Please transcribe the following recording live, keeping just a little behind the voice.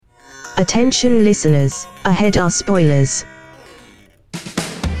Attention listeners, ahead are spoilers.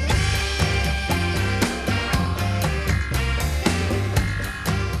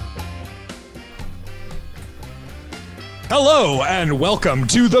 Hello and welcome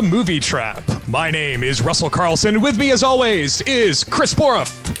to the Movie Trap. My name is Russell Carlson. With me, as always, is Chris Borough.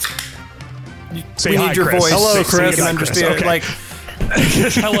 Say we hi, need your Chris. voice. Hello, so Chris. you can understand. Okay. Like,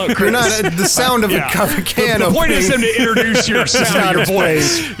 hello, Chris. you're not the sound of a can The opening. point is to introduce your sound, your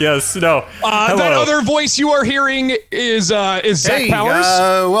voice. Yes, no. That other voice you are hearing is Zach Powers.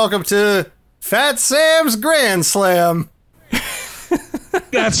 Welcome to Fat Sam's Grand Slam.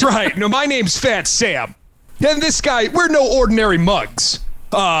 That's right. No, my name's Fat Sam. And this guy, we're no ordinary mugs.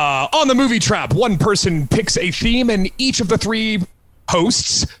 On the Movie Trap, one person picks a theme, and each of the three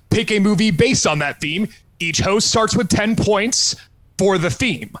hosts pick a movie based on that theme. Each host starts with 10 points for the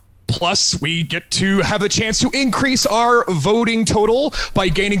theme. Plus, we get to have the chance to increase our voting total by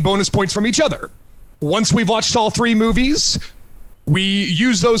gaining bonus points from each other. Once we've watched all three movies, we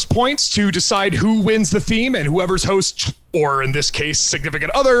use those points to decide who wins the theme, and whoever's host, or in this case,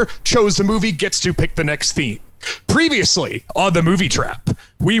 significant other, chose the movie gets to pick the next theme. Previously on the Movie Trap,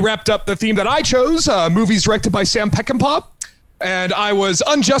 we wrapped up the theme that I chose, movies directed by Sam Peckinpah, and I was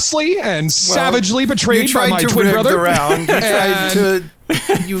unjustly and savagely betrayed by my twin brother. You tried to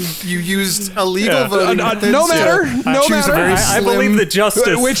you used a legal voting methods. No matter. I believe that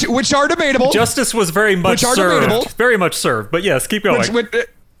justice, which are debatable. Justice was very much served. Very much served. But yes, keep going.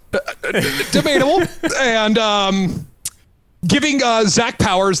 Debatable. And giving Zach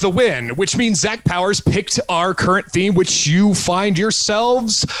Powers the win, which means Zach Powers picked our current theme, which you find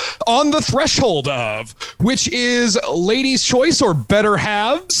yourselves on the threshold of, which is Ladies' Choice, or Better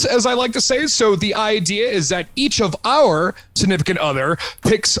Halves, as I like to say. So the idea is that each of our significant other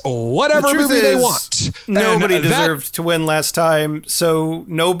picks whatever movie they want. Nobody deserved to win last time, so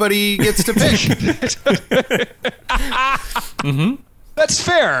nobody gets to pick. Mm-hmm. That's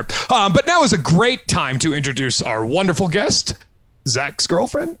fair. But now is a great time to introduce our wonderful guest, Zach's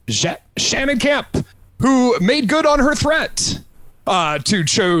girlfriend, Shannon Camp, who made good on her threat to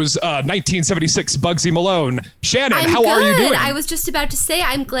chose 1976 Bugsy Malone. Shannon, how are you doing? I was just about to say,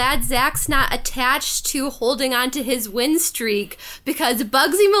 I'm glad Zach's not attached to holding on to his win streak, because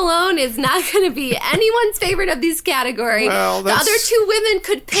Bugsy Malone is not going to be anyone's favorite of these category. Well, the other two women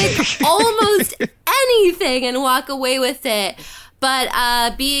could pick almost anything and walk away with it. But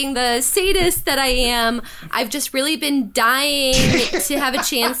being the sadist that I am, I've just really been dying to have a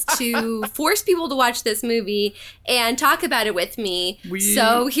chance to force people to watch this movie and talk about it with me.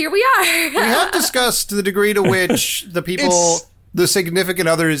 So here we are. We have discussed the degree to which the people, the significant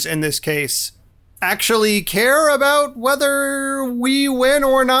others in this case, actually care about whether we win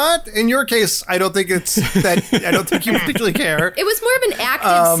or not. In your case, I don't think it's that. I don't think you particularly care. It was more of an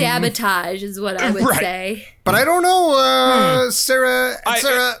active sabotage, is what I would say. But I don't know, Sarah.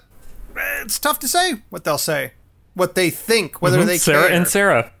 Sarah, it's tough to say what they'll say, what they think, whether they Sarah care. and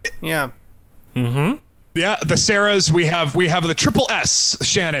Sarah. Yeah. Mm-hmm. Yeah, the Sarahs. We have the triple S.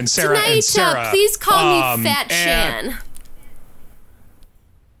 Shannon, Sarah, Tonight, and Sarah. Please call me Fat Shan.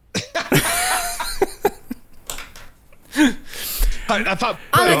 I thought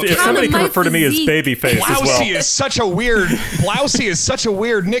If somebody can refer to me as Babyface as well. Blousy is such a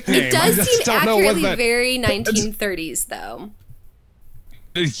weird nickname. It does seem don't know what accurately that- very 1930s, though.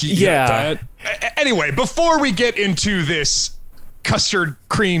 Yeah. Anyway, before we get into this custard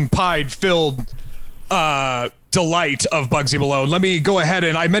cream pie filled delight of Bugsy Malone, let me go ahead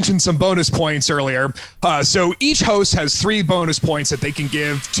and I mentioned some bonus points earlier. So each host has 3 bonus points that they can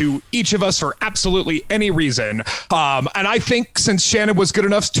give to each of us for absolutely any reason. And I think since Shannon was good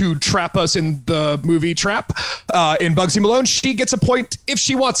enough to trap us in the movie trap in Bugsy Malone, she gets a point if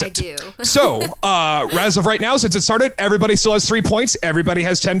she wants it. I do. So as of right now, since it started, everybody still has 3 points. Everybody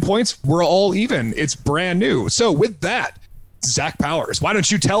has 10 points. We're all even. It's brand new. So with that, Zach Powers, why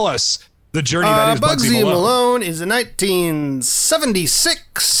don't you tell us the journey that is Bugsy Malone is a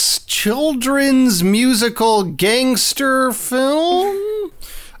 1976 children's musical gangster film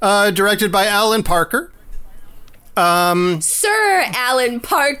directed by Alan Parker. Sir Alan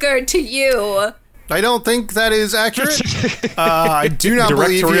Parker to you. I don't think that is accurate. I do not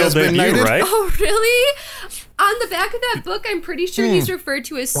believe he has been knighted. Right? Oh, really? On the back of that book, I'm pretty sure he's referred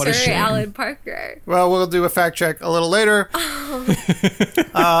to as Sir Alan Parker. Well, we'll do a fact check a little later.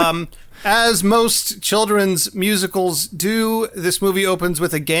 As most children's musicals do, this movie opens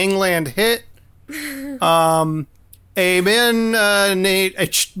with a gangland hit. A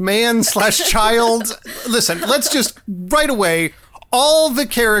man/child. Listen, let's just right away. All the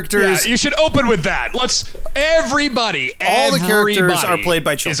characters. Yeah, you should open with that. All the characters are played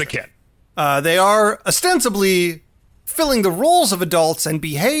by children. Is a kid. They are ostensibly filling the roles of adults and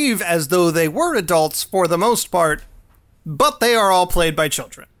behave as though they were adults for the most part, but they are all played by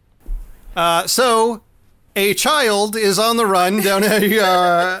children. So a child is on the run down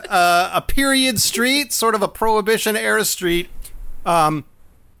a period street, sort of a Prohibition-era street, and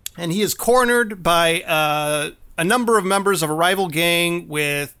he is cornered by a number of members of a rival gang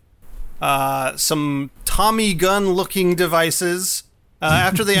with some Tommy gun-looking devices.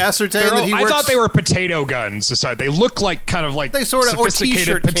 After they ascertain that he works... I thought they were potato guns. So they look like kind of like they sort of,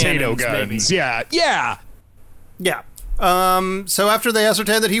 sophisticated potato cannons, guns. Maybe. Yeah. So after they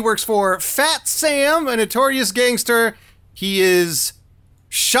ascertain that he works for Fat Sam, a notorious gangster, he is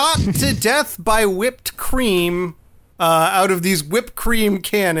shot to death by whipped cream out of these whipped cream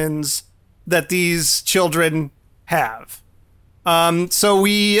cannons that these children have. So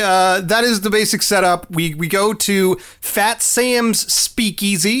that is the basic setup. We go to Fat Sam's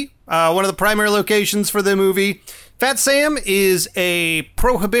Speakeasy, one of the primary locations for the movie. Fat Sam is a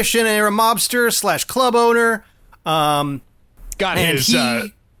Prohibition-era mobster / club owner. Got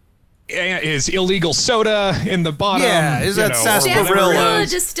his illegal soda in the bottom. Yeah, is that sarsaparilla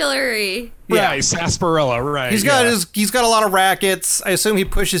distillery? Right, sarsaparilla. Right. He's got a lot of rackets. I assume he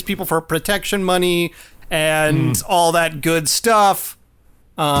pushes people for protection money and all that good stuff.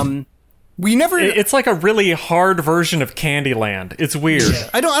 We never. It's like a really hard version of Candyland. It's weird.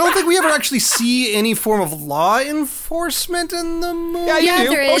 I don't think we ever actually see any form of law enforcement in the movie. Yeah,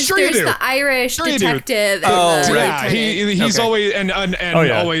 there is. There's the Irish detective. He's always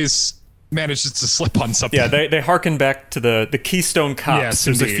always manages to slip on something. Yeah, they harken back to the Keystone Cops. Yes,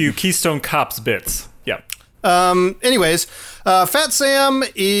 there's indeed. a few Keystone Cops bits. Yeah. Anyways, Fat Sam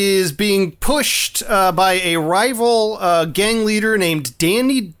is being pushed by a rival gang leader named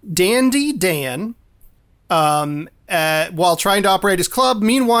Dandy Dan while trying to operate his club.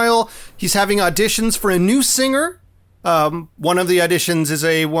 Meanwhile, he's having auditions for a new singer. One of the auditions is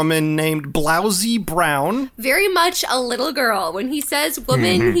a woman named Blousy Brown. Very much a little girl. When he says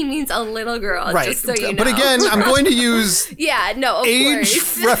woman, he means a little girl, right. just so you know. But again, I'm going to use age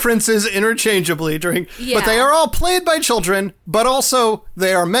references interchangeably but they are all played by children, but also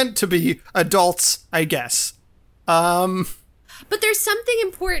they are meant to be adults, I guess. But there's something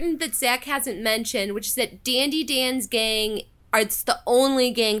important that Zach hasn't mentioned, which is that Dandy Dan's gang it's the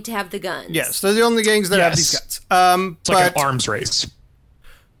only gang to have the guns. Yes, they're the only gangs that have these guns. It's like an arms race.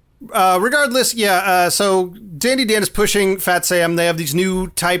 Regardless, so Dandy Dan is pushing Fat Sam. They have these new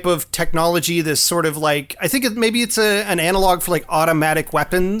type of technology, this sort of like, I think maybe it's an analog for like automatic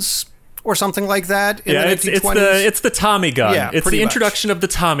weapons or something like that. It's the Tommy gun. Yeah, it's the introduction of the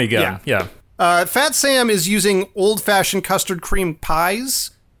Tommy gun. Yeah. Fat Sam is using old-fashioned custard cream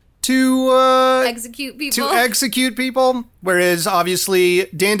pies to execute people, whereas obviously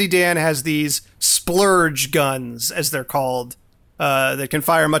Dandy Dan has these splurge guns, as they're called, that can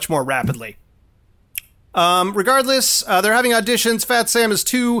fire much more rapidly. Regardless, they're having auditions. Fat Sam is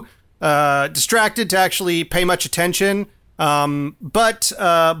too distracted to actually pay much attention. But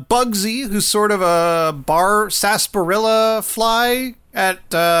Bugsy, who's sort of a bar sarsaparilla fly at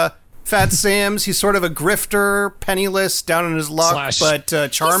Fat Sam's, he's sort of a grifter, penniless, down on his luck, but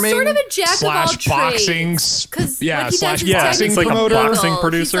charming. He's sort of a jack of all trades. He's like a boxing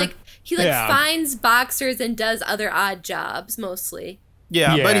producer. He finds boxers and does other odd jobs mostly.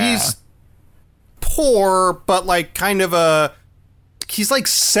 Yeah, but he's poor, but like kind of he's like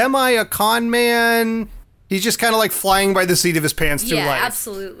semi a con man. He's just kind of like flying by the seat of his pants through life. Yeah,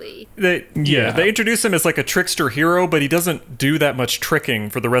 absolutely. They introduce him as like a trickster hero, but he doesn't do that much tricking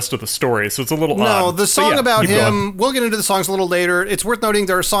for the rest of the story, so it's a little odd. No, the song about him, we'll get into the songs a little later. It's worth noting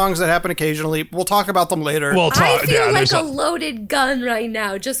there are songs that happen occasionally. We'll talk about them later. I feel like a loaded gun right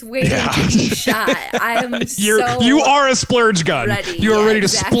now, just waiting to be shot. You are a splurge gun. You are ready to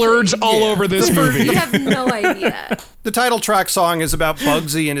splurge all over this movie. You have no idea. The title track song is about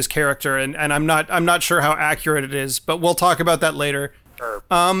Bugsy and his character, and I'm not sure how accurate it is, but we'll talk about that later.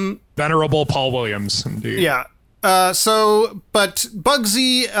 Venerable Paul Williams, indeed. Yeah. But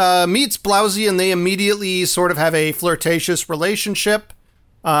Bugsy meets Blousy, and they immediately sort of have a flirtatious relationship.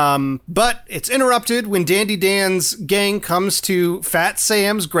 But it's interrupted when Dandy Dan's gang comes to Fat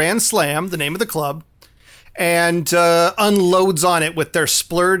Sam's Grand Slam, the name of the club, and unloads on it with their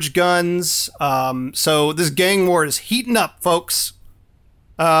splurge guns. So this gang war is heating up, folks.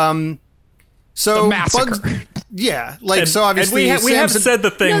 So the massacre. So obviously we have said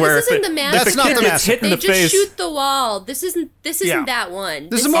the thing where this isn't the massacre. That's not the massacre. They just shoot the wall. This isn't that one.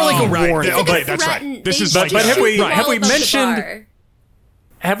 This is more like a warning. Okay, that's right. This is but have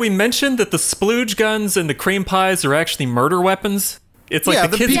we mentioned that the splooge guns and the cream pies are actually murder weapons? It's like Yeah,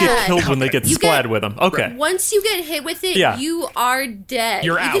 the the kids people- get killed when they get You splatted get- with them. Okay. Once you get hit with it, Yeah. you are dead.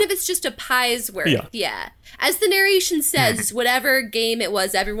 You're Even out. if it's just a pie's worth. Yeah. Yeah. As the narration says, whatever game it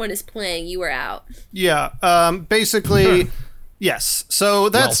was everyone is playing, you were out. Yeah. Basically, yes. So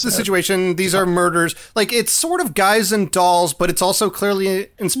that's the said. situation. These are murders. Like, it's sort of guys and dolls, but it's also clearly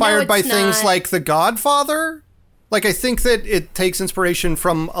inspired No, by it's things not. like The Godfather. Like, I think that it takes inspiration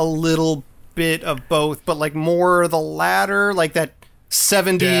from a little bit of both, but like more the latter, like that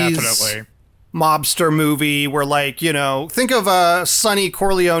 70s Definitely. mobster movie where, like, you know, think of Sonny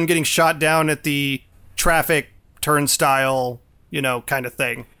Corleone getting shot down at the traffic turnstile, you know, kind of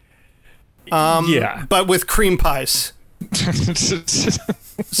thing. Yeah. But with cream pies.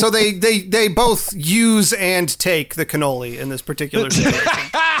 So they both use and take the cannoli in this particular situation.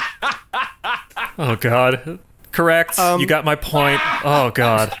 Oh, God. Correct. You got my point. Oh,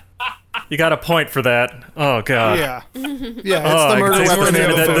 God. You got a point for that. Oh, God. Yeah. Yeah, it's the I murder can taste weapon. the of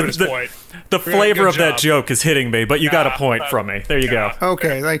name of the- bonus point. The flavor good of that job. joke is hitting me, but you got a point from me. There you go.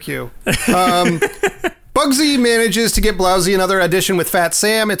 Okay, thank you. Bugsy manages to get Blousy another audition with Fat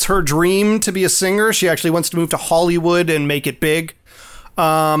Sam. It's her dream to be a singer. She actually wants to move to Hollywood and make it big.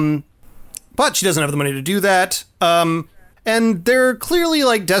 But she doesn't have the money to do that. And they're clearly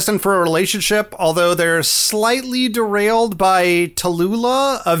like destined for a relationship, although they're slightly derailed by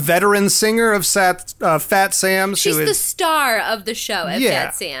Tallulah, a veteran singer of Fat Sam's. She's who the is, star of the show at Yeah.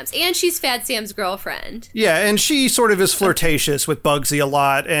 Fat Sam's. And she's Fat Sam's girlfriend. yeah, and she sort of is flirtatious with Bugsy a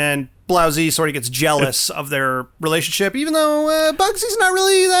lot, and Blousy sort of gets jealous of their relationship, even though Bugsy's not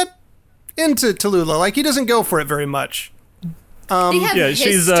really that into Tallulah. Like, he doesn't go for it very much. They have Yeah,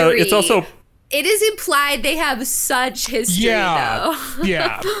 history. she's. It's also. It is implied they have such history, Yeah, though.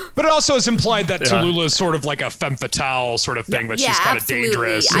 yeah. But it also is implied that Yeah. Tallulah is sort of like a femme fatale sort of thing, that she's kind of absolutely.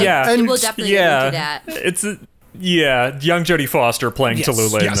 dangerous. Yeah. I And- will definitely get into that. It's. Yeah, young Jodie Foster playing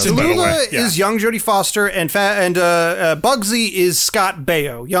Tallulah in yes, this, by the way. Tallulah Yeah. is young Jodie Foster, and Bugsy is Scott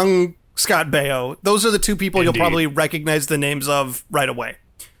Baio, young Scott Baio. Those are the two people Indeed. you'll probably recognize the names of right away.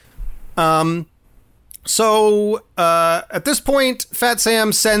 So at this point, Fat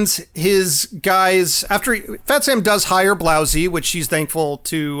Sam sends his guys after Fat Sam does hire Blousy, which she's thankful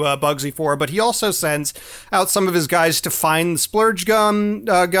to Bugsy for, but he also sends out some of his guys to find the splurge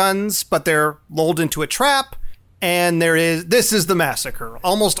guns, but they're lulled into a trap, and this is the massacre.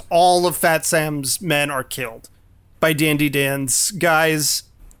 Almost all of Fat Sam's men are killed by Dandy Dan's guys,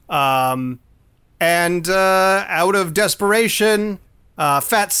 and out of desperation,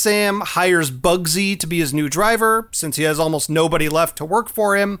 Fat Sam hires Bugsy to be his new driver, since he has almost nobody left to work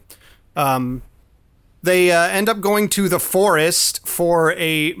for him. They end up going to the forest for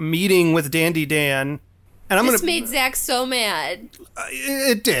a meeting with Dandy Dan. And This made Zach so mad.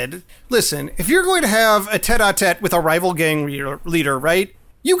 It did. Listen, if you're going to have a tete-a-tete with a rival gang leader, right?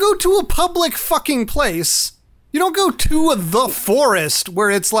 You go to a public fucking place. You don't go to the forest where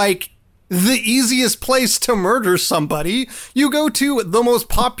it's like the easiest place to murder somebody. You go to the most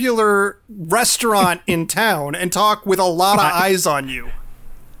popular restaurant in town and talk with a lot of eyes on you.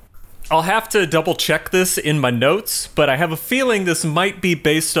 I'll have to double check this in my notes, but I have a feeling this might be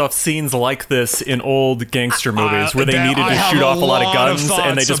based off scenes like this in old gangster movies where they I needed to have shoot a off a lot of lot of guns and they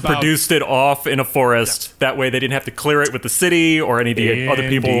thoughts just about- produced it off in a forest. That way they didn't have to clear it with the city or any of the other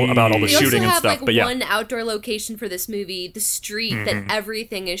people about all the We shooting also and have stuff. like But yeah. one outdoor location for this movie, the street that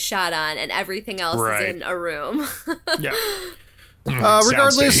everything is shot on, and everything else Right. is in a room. Yeah.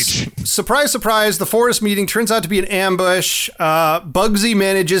 Regardless, Soundstage. surprise, surprise, the forest meeting turns out to be an ambush. Bugsy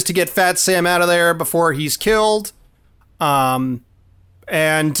manages to get Fat Sam out of there before he's killed.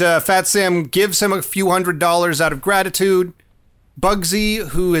 And Fat Sam gives him a few $100s out of gratitude. Bugsy,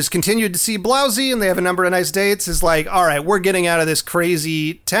 who has continued to see Blousy, and they have a number of nice dates, is like, all right, we're getting out of this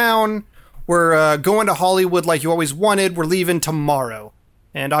crazy town. We're going to Hollywood like you always wanted. We're leaving tomorrow.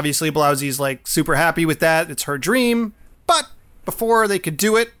 And obviously Blousy's like super happy with that. It's her dream. But before they could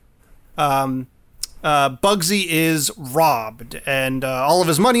do it, Bugsy is robbed, and all of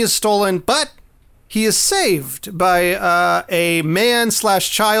his money is stolen, but he is saved by a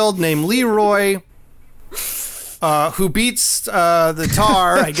man/child named Leroy, who beats the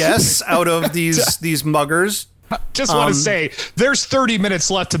tar, I guess, out of these muggers. Just want to say, there's 30 minutes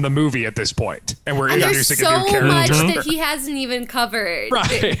left in the movie at this point, and we're And there's introducing so a new character. much that he hasn't even covered.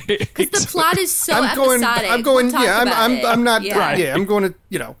 Right. Because the plot is so I'm going. episodic. I'm going. We'll talk Yeah, about it. I'm not. Yeah. Yeah, I'm going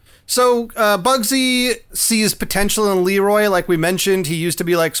to. So Bugsy sees potential in Leroy, like we mentioned. He used to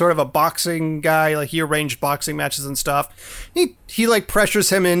be like sort of a boxing guy, like he arranged boxing matches and stuff. He like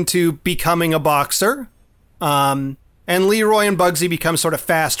pressures him into becoming a boxer. And Leroy and Bugsy become sort of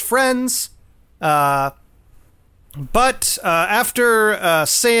fast friends. But after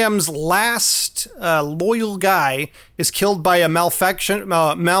Sam's last loyal guy is killed by a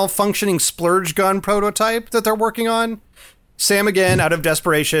malfunctioning splurge gun prototype that they're working on, Sam, again, out of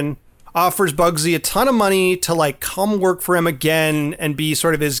desperation, offers Bugsy a ton of money to, like, come work for him again and be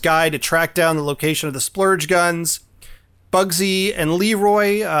sort of his guy to track down the location of the splurge guns. Bugsy and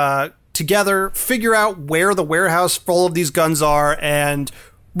Leroy, together, figure out where the warehouse full of these guns are and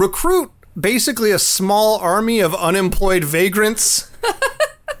recruit basically a small army of unemployed vagrants.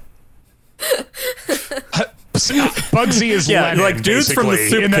 Bugsy is Lenin, like dudes from the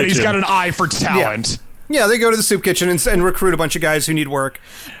soup in that he's kitchen. got an eye for talent. Yeah, they go to the soup kitchen and recruit a bunch of guys who need work.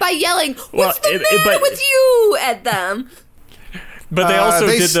 By yelling, "What's the matter with you?" at them. But they also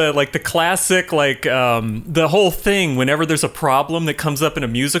did the classic, the whole thing, whenever there's a problem that comes up in a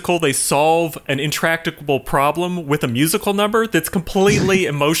musical, they solve an intractable problem with a musical number that's completely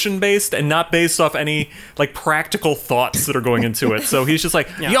emotion-based and not based off any, like, practical thoughts that are going into it. So he's just like,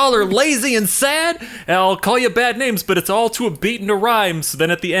 y'all are lazy and sad, and I'll call you bad names, but it's all to a beat and a rhyme. So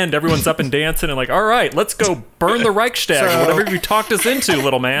then at the end, everyone's up and dancing and like, all right, let's go burn the Reichstag, or whatever you talked us into,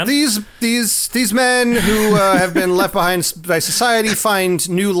 little man. These men who have been left behind by society find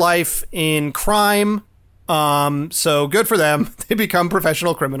new life in crime. So good for them. They become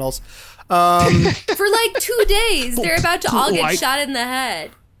professional criminals. For like 2 days, they're about to all get shot in the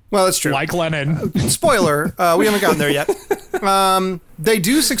head. Well, that's true. Like Lenin. Spoiler, we haven't gotten there yet. They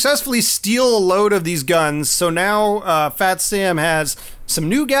do successfully steal a load of these guns, so now Fat Sam has some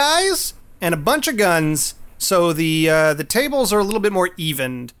new guys and a bunch of guns, so the tables are a little bit more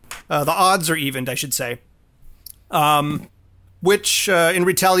evened. The odds are evened, I should say. Which, in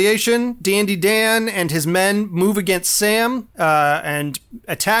retaliation, Dandy Dan and his men move against Sam and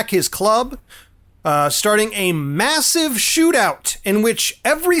attack his club, starting a massive shootout in which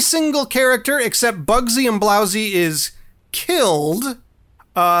every single character except Bugsy and Blousy is killed.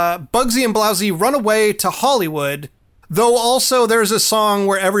 Bugsy and Blousy run away to Hollywood, though also there's a song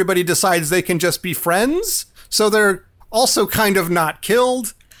where everybody decides they can just be friends, so they're also kind of not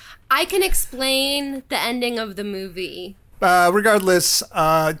killed. I can explain the ending of the movie. Regardless,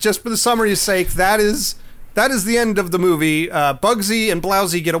 just for the summary's sake, that is the end of the movie. Bugsy and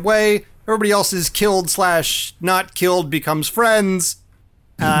Blousy get away. Everybody else is killed / not killed, becomes friends.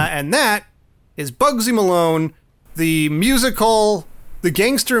 And that is Bugsy Malone, the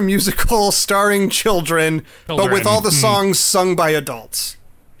gangster musical starring children, but with all the songs sung by adults.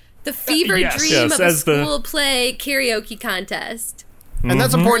 The fever dream of a school play karaoke contest. And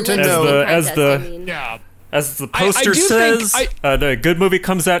that's important to know. As the poster says, the good movie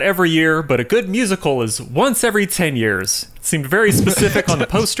comes out every year, but a good musical is once every 10 years. It seemed very specific on the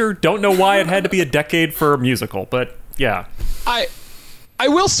poster. Don't know why it had to be a decade for a musical, but yeah. I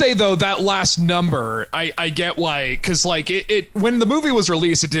will say, though, that last number, I get why, because like it when the movie was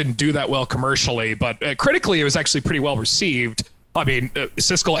released, it didn't do that well commercially, but critically, it was actually pretty well received. I mean,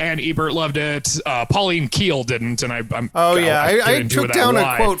 Siskel and Ebert loved it. Pauline Kael didn't, and I took down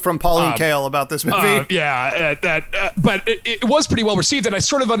a quote from Pauline Kael about this movie. But it was pretty well received, and I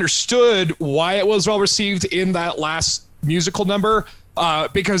sort of understood why it was well received in that last musical number,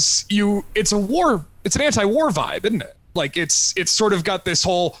 because it's an anti-war vibe, isn't it? Like it's sort of got this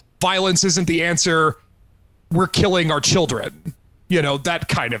whole violence isn't the answer, we're killing our children, that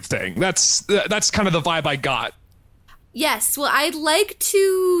kind of thing. That's kind of the vibe I got. Yes, well, I'd like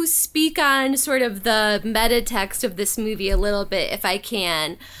to speak on sort of the meta text of this movie a little bit, if I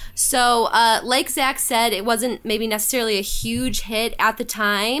can. So, like Zach said, it wasn't maybe necessarily a huge hit at the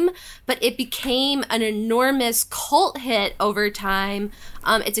time, but it became an enormous cult hit over time.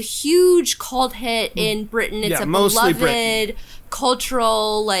 It's a huge cult hit in Britain. It's a beloved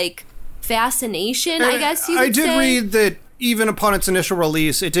cultural, fascination, I guess you could say. I did read that even upon its initial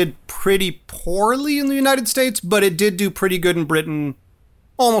release, it did pretty poorly in the United States, but it did do pretty good in Britain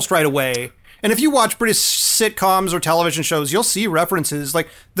almost right away. And if you watch British sitcoms or television shows, you'll see references. Like,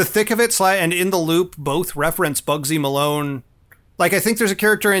 The Thick of It and In the Loop both reference Bugsy Malone. Like, I think there's a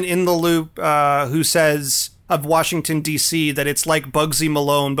character in the Loop who says of Washington, D.C., that it's like Bugsy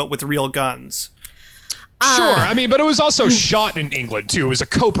Malone, but with real guns. Sure, I mean, but it was also shot in England, too. It was a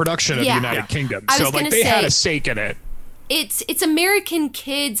co-production of the United Kingdom. So, they had a stake in it. It's American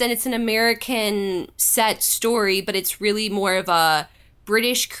kids and it's an American set story, but it's really more of a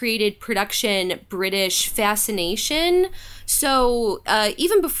British created production, British fascination. So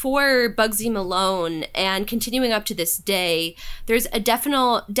even before Bugsy Malone and continuing up to this day, there's a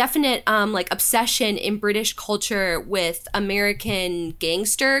definite obsession in British culture with American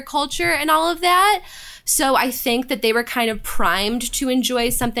gangster culture and all of that. So I think that they were kind of primed to enjoy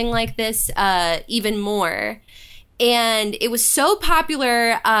something like this even more. And it was so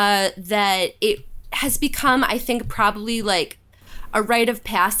popular that it has become, I think, probably like a rite of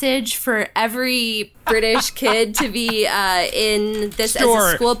passage for every British kid to be in this as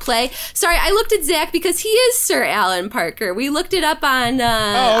a school play. Sorry, I looked at Zach because he is Sir Alan Parker. We looked it up on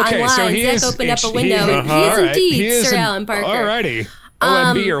online. So Zach opened up a window. He is indeed Sir Alan Parker. Alrighty.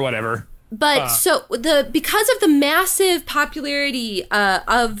 OMB or whatever. But so because of the massive popularity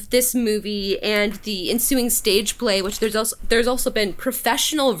of this movie and the ensuing stage play, which there's also been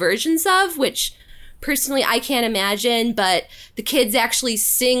professional versions of, which personally I can't imagine, but the kids actually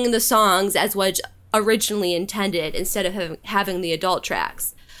sing the songs as was originally intended instead of having the adult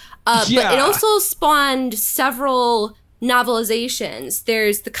tracks. But it also spawned several novelizations.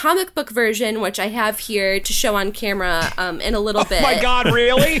 There's the comic book version, which I have here to show on camera in a little bit. Oh my God,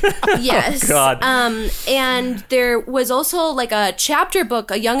 really? Yes. Oh God. And there was also like a chapter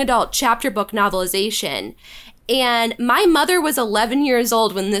book, a young adult chapter book novelization. And my mother was 11 years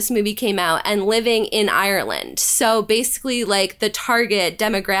old when this movie came out and living in Ireland. So basically like the target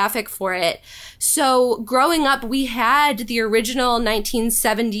demographic for it. So growing up, we had the original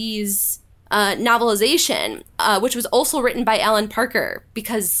 1970s novelization, which was also written by Alan Parker,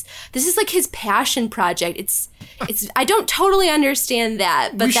 because this is like his passion project. It's I don't totally understand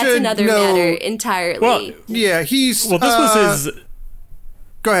that, but that's another matter entirely. Well, yeah, this was his...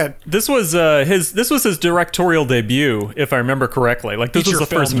 Go ahead. This was his directorial debut, if I remember correctly. Like this was the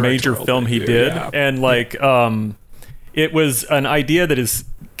first major film he did, and like it was an idea that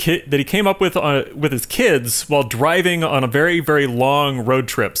he came up with his kids while driving on a very, very long road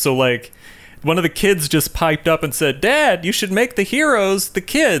trip. So like one of the kids just piped up and said, "Dad, you should make the heroes the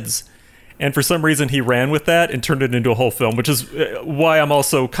kids." And for some reason, he ran with that and turned it into a whole film, which is why I'm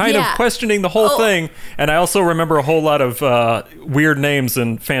also kind of questioning the whole thing. And I also remember a whole lot of weird names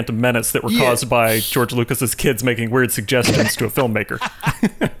in Phantom Menace that were caused by George Lucas's kids making weird suggestions to a filmmaker.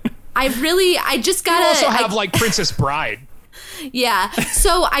 I just gotta... You also have, like, Princess Bride. Yeah.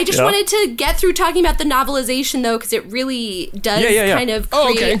 So I just wanted to get through talking about the novelization, though, because it really does kind of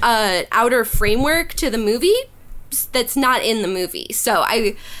create an outer framework to the movie that's not in the movie. So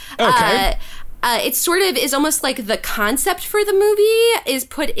it sort of is almost like the concept for the movie is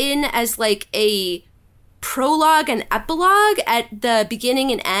put in as like a prologue and epilogue at the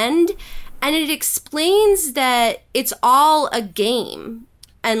beginning and end, and it explains that it's all a game,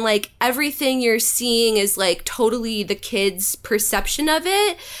 and like everything you're seeing is like totally the kid's perception of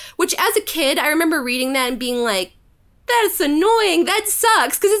it, which as a kid I remember reading that and being like, that's annoying, that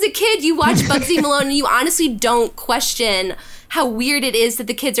sucks, because as a kid you watch Bugsy Malone and you honestly don't question how weird it is that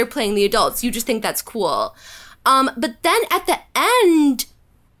the kids are playing the adults. You just think that's cool. But then at the end,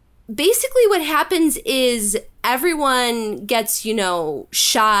 basically what happens is everyone gets,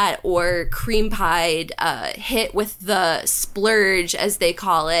 shot or cream pied, hit with the splurge, as they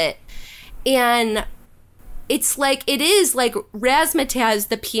call it. And it is like Razzmatazz,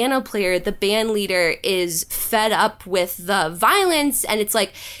 the piano player, the band leader, is fed up with the violence, and it's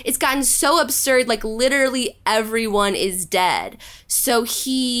like, it's gotten so absurd, like literally everyone is dead. So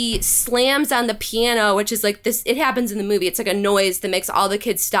he slams on the piano, which is like this, it happens in the movie, it's like a noise that makes all the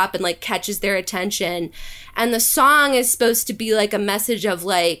kids stop and like catches their attention. And the song is supposed to be like a message of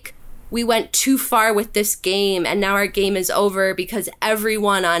like, we went too far with this game and now our game is over because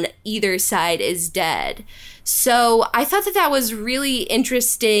everyone on either side is dead. So I thought that was really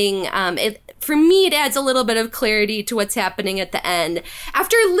interesting. For me, it adds a little bit of clarity to what's happening at the end.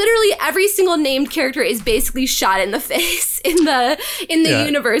 After literally every single named character is basically shot in the face in the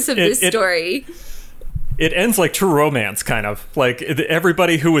universe of this story. It ends like True Romance, kind of. Like,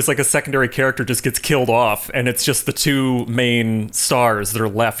 everybody who is like a secondary character just gets killed off, and it's just the two main stars that are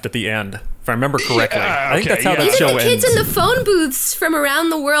left at the end, if I remember correctly. I think that's how that show ends. Even the kids in the phone booths from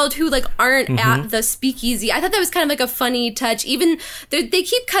around the world who like aren't at the speakeasy. I thought that was kind of like a funny touch. Even they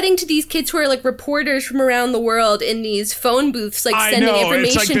keep cutting to these kids who are like reporters from around the world in these phone booths, like sending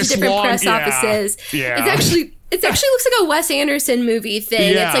information to different press offices. Yeah. It actually looks like a Wes Anderson movie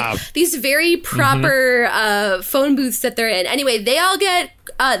thing. Yeah. It's like these very proper phone booths that they're in. Anyway, they all get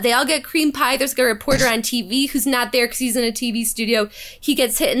cream pie. There's like a reporter on TV who's not there because he's in a TV studio. He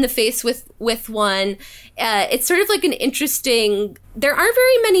gets hit in the face with one. It's sort of like an interesting... There aren't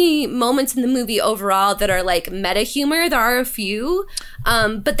very many moments in the movie overall that are like meta humor. There are a few,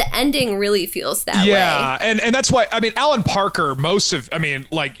 but the ending really feels that way. Yeah, and that's why, I mean, Alan Parker, I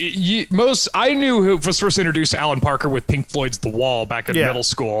knew who was first introduced to Alan Parker with Pink Floyd's The Wall back in middle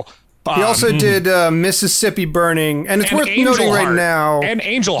school. He also did Mississippi Burning, and it's worth noting right now. And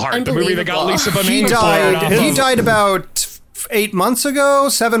Angel Heart, the movie that got Lisa Bonet. He died about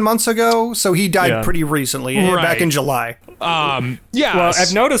 7 months ago. So he died pretty recently, back in July. Yeah. Well,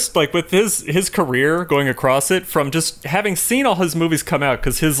 I've noticed, like, with his career going across it, from just having seen all his movies come out,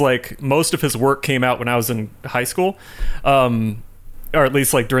 because most of his work came out when I was in high school, or at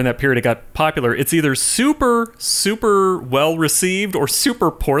least like during that period it got popular. It's either super, super well received or super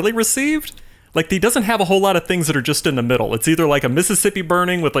poorly received. Like, he doesn't have a whole lot of things that are just in the middle. It's either like a Mississippi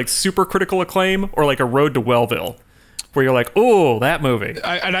Burning with like super critical acclaim, or like a Road to Wellville, where you're like, oh, that movie.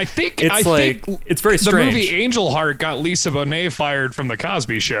 I think it's very strange. The movie Angel Heart got Lisa Bonet fired from The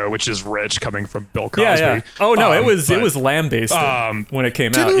Cosby Show, which is rich coming from Bill Cosby. Yeah. Oh no, it was lambasted when it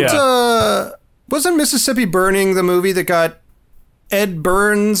came out. Yeah. Wasn't Mississippi Burning the movie that got Ed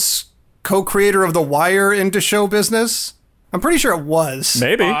Burns, co-creator of The Wire, into show business? I'm pretty sure it was.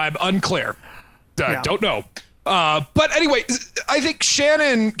 Maybe. I'm unclear. Don't know. But anyway, I think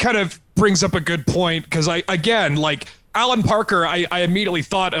Shannon kind of brings up a good point, because like Alan Parker, I immediately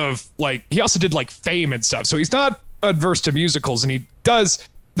thought of, like, he also did like Fame and stuff. So he's not adverse to musicals, and he does.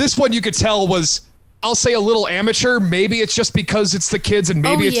 This one you could tell was, I'll say, a little amateur. Maybe it's just because it's the kids, and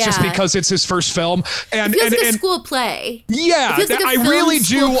maybe it's just because it's his first film. And it feels like a school play. Yeah, like I really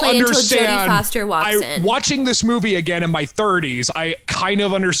do understand. Jodie Foster walks in. Watching this movie again in my 30s, I kind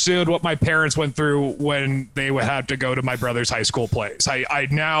of understood what my parents went through when they would have to go to my brother's high school plays. I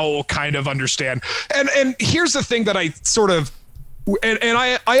now kind of understand. And here's the thing that I sort of, and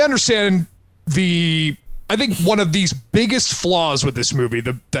I understand I think one of these biggest flaws with this movie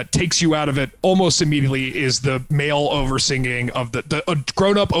that takes you out of it almost immediately is the male over-singing of the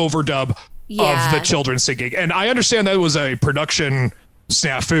grown-up overdub of the children singing. And I understand that was a production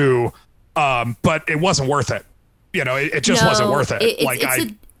snafu, but it wasn't worth it. You know, it just wasn't worth it.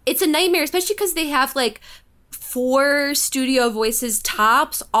 It's a nightmare, especially because they have like 4 studio voices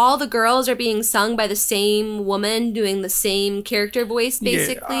tops. All the girls are being sung by the same woman doing the same character voice,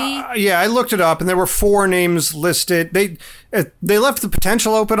 basically. I looked it up, and there were 4 names listed. They left the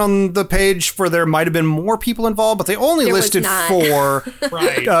potential open on the page for there might have been more people involved, but they only listed 4.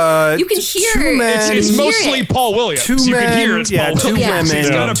 Right. You can hear 2 men. It's mostly Paul Williams. 2 you men. can hear it's Paul 2 Williams. women. He's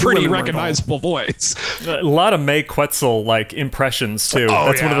got a pretty 2 women recognizable voice. A lot of Mae Quetzal like impressions too.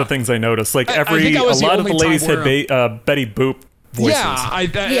 That's one of the things I noticed. Like a lot of the ladies had Betty Boop voices. I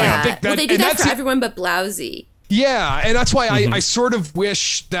think well, they do that for everyone but Blousy. Yeah, and that's why I sort of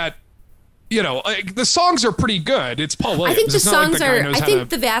wish that, you know, like, the songs are pretty good. It's Paul Williams. I think the songs are. I think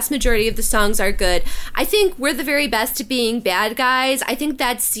the vast majority of the songs are good. I think we're the very best at being bad guys. I think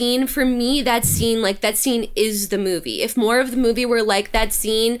that scene, for me, that scene is the movie. If more of the movie were like that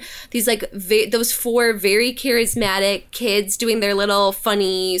scene, these like those 4 very charismatic kids doing their little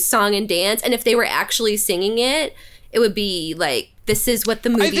funny song and dance, and if they were actually singing it, it would be like, this is what the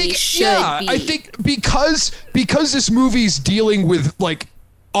movie should be. I think because this movie's dealing with like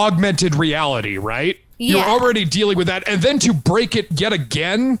augmented reality, right? Yeah. You're already dealing with that, and then to break it yet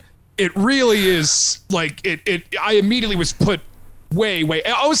again, it really is like it. I immediately was put way.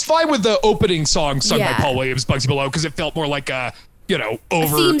 I was fine with the opening song sung by Paul Williams, Bugsy Malone, because it felt more like a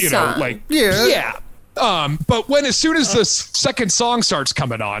but as soon as the second song starts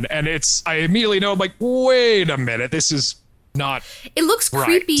coming on, and I immediately know, I'm like, wait a minute, this is not. It looks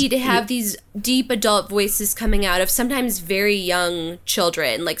creepy to have these deep adult voices coming out of sometimes very young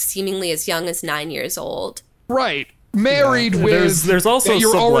children, like seemingly as young as 9 years old. Right. Married with. There's also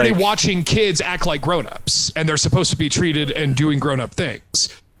you're already watching kids act like grown-ups, and they're supposed to be treated and doing grown-up things.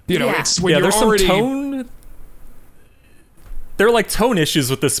 You know, it's when you're already. There are like tone issues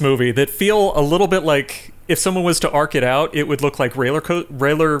with this movie that feel a little bit like if someone was to arc it out, it would look like Roller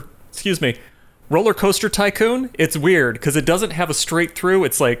Coaster Tycoon. It's weird because it doesn't have a straight through.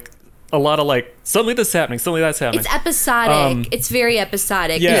 It's like a lot of like, suddenly this is happening, suddenly that's happening. It's episodic. It's very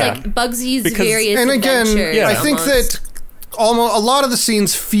episodic. Yeah. It's like Bugsy's various and again, adventures. I think that almost a lot of the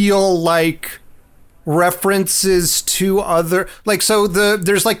scenes feel like references to other, like, so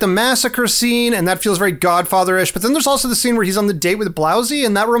there's like the massacre scene, and that feels very Godfather-ish, but then there's also the scene where he's on the date with Blousy,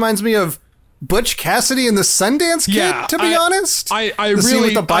 and that reminds me of Butch Cassidy and the Sundance Kid, to be honest. I the really scene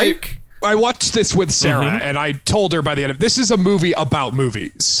with the bike. I watched this with Sarah, and I told her by the end of this is a movie about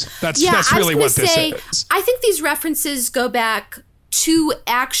movies. That's really what this is. I think these references go back to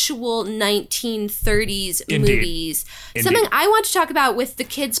actual 1930s movies. Something I want to talk about with the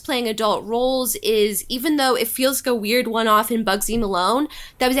kids playing adult roles is, even though it feels like a weird one-off in Bugsy Malone,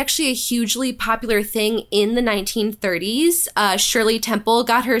 that was actually a hugely popular thing in the 1930s. Shirley Temple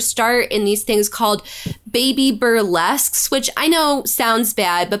got her start in these things called baby burlesques, which I know sounds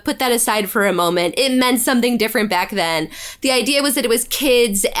bad, but put that aside for a moment. It meant something different back then. The idea was that it was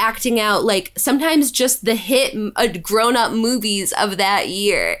kids acting out like sometimes just the hit grown-up movies of that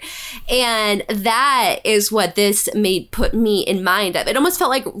year. And that is what this put me in mind of. It almost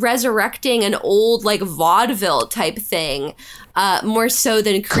felt like resurrecting an old like vaudeville type thing, more so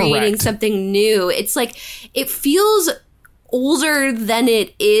than creating something new. It's like, it feels older than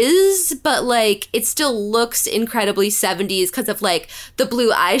it is, but like it still looks incredibly 70s because of like the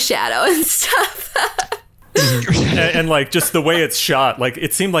blue eyeshadow and stuff. and like just the way it's shot, like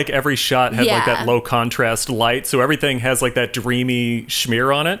it seemed like every shot had like that low contrast light, so everything has like that dreamy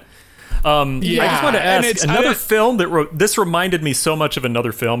schmear on it. I just want to ask another film that this reminded me so much of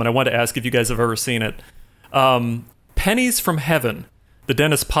another film, and I want to ask if you guys have ever seen it. Pennies from Heaven, the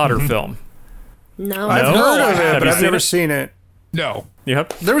Dennis Potter film. No, I've heard of it, but I've never seen it. No.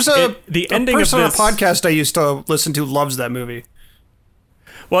 Yep. There was the ending person of this, on a podcast I used to listen to loves that movie.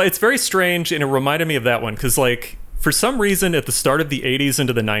 Well, it's very strange, and it reminded me of that one because, like, for some reason, at the start of the 80s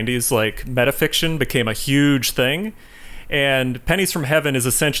into the 90s, like, metafiction became a huge thing. And Pennies from Heaven is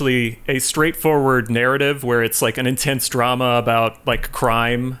essentially a straightforward narrative where it's like an intense drama about like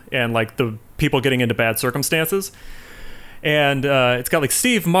crime and like the people getting into bad circumstances. And it's got like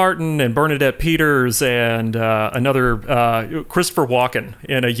Steve Martin and Bernadette Peters and another Christopher Walken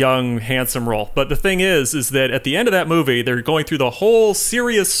in a young, handsome role. But the thing is that at the end of that movie, they're going through the whole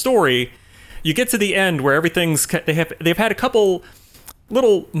serious story. You get to the end where they've had a couple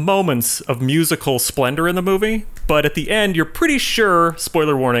little moments of musical splendor in the movie, but at the end, you're pretty sure,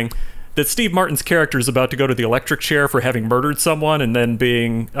 spoiler warning, that Steve Martin's character is about to go to the electric chair for having murdered someone and then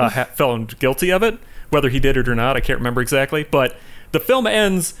being found guilty of it. Whether he did it or not, I can't remember exactly. But the film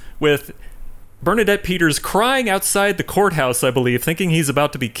ends with Bernadette Peters crying outside the courthouse, I believe, thinking he's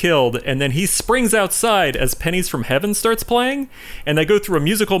about to be killed. And then he springs outside as Pennies from Heaven starts playing. And they go through a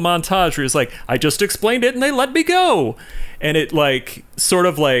musical montage where he's like, I just explained it and they let me go. And it like sort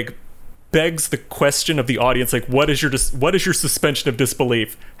of like begs the question of the audience, like, what is your suspension of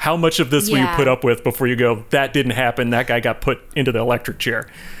disbelief? How much of this will you put up with before you go, that didn't happen, that guy got put into the electric chair?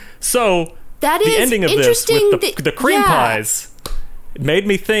 So that the ending of this with the cream pies, it made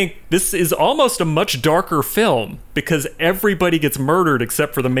me think this is almost a much darker film because everybody gets murdered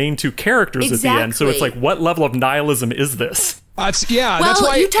except for the main two characters at the end. So it's like, what level of nihilism is this? That's well,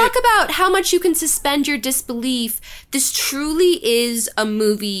 why you talk about how much you can suspend your disbelief. This truly is a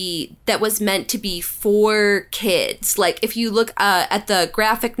movie that was meant to be for kids. Like, if you look at the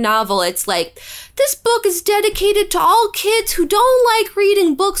graphic novel, it's like, this book is dedicated to all kids who don't like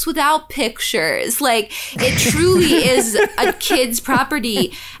reading books without pictures. Like, it truly is a kid's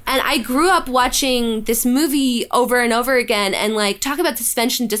property. And I grew up watching this movie over and over again, and like, talk about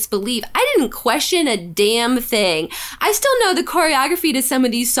suspension disbelief. I didn't question a damn thing. I still know the choreography to some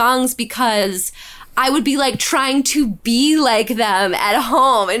of these songs because I would be like trying to be like them at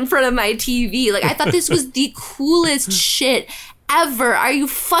home in front of my TV. Like, I thought this was the coolest shit ever. Are you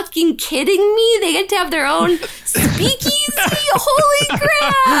fucking kidding me? They get to have their own speakeasy? Holy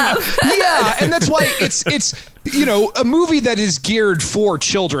crap! Yeah, and that's why it's you know, a movie that is geared for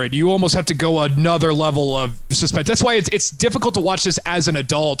children. You almost have to go another level of suspense. That's why it's difficult to watch this as an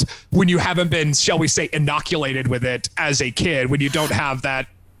adult when you haven't been, shall we say, inoculated with it as a kid, when you don't have that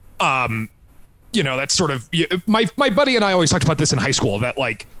you know, that sort of, my buddy and I always talked about this in high school, that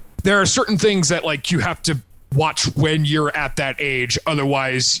like there are certain things that like you have to watch when you're at that age,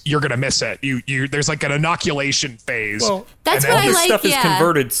 otherwise you're gonna miss it. You there's like an inoculation phase. Well, that's and what all this I like. Stuff is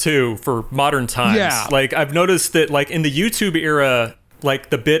converted too for modern times. Yeah. Like, I've noticed that like in the YouTube era, like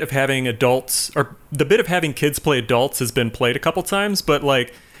the bit of having kids play adults has been played a couple times. But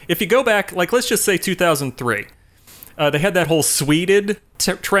like, if you go back, like let's just say 2003, they had that whole Sweded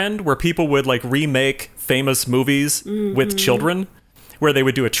trend where people would like remake famous movies with children, where they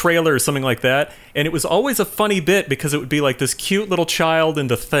would do a trailer or something like that. And it was always a funny bit because it would be like this cute little child in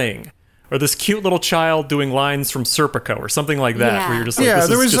The Thing, or this cute little child doing lines from Serpico or something like that, where you're just like,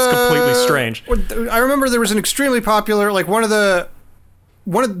 this is just completely strange. I remember there was an extremely popular, like one of the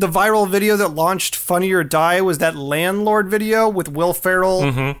viral video that launched Funny or Die was that Landlord video with Will Ferrell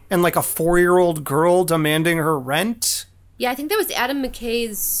and like a 4-year-old girl demanding her rent. Yeah, I think that was Adam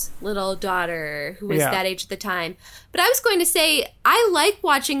McKay's little daughter who was that age at the time. But I was going to say, I like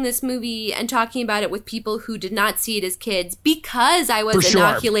watching this movie and talking about it with people who did not see it as kids because I was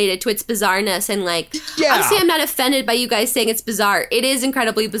inoculated to its bizarreness. And like, obviously I'm not offended by you guys saying it's bizarre. It is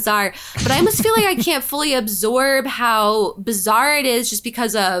incredibly bizarre. But I almost feel like I can't fully absorb how bizarre it is just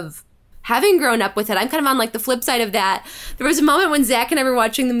because of having grown up with it, I'm kind of on like the flip side of that. There was a moment when Zach and I were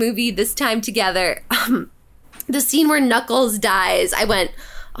watching the movie this time together. The scene where Knuckles dies, I went,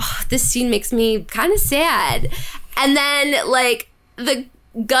 oh, this scene makes me kind of sad. And then, like, the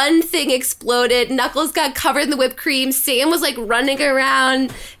gun thing exploded. Knuckles got covered in the whipped cream. Sam was, like, running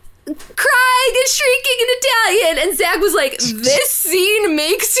around crying and shrieking in Italian. And Zach was like, this scene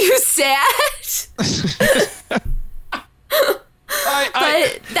makes you sad?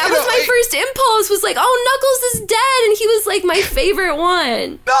 But that was my first impulse, was like, oh, Knuckles is dead, and he was like my favorite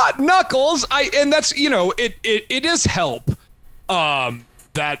one. Not Knuckles. And that's, it is help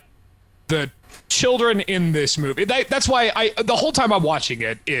that the children in this movie, that's why the whole time I'm watching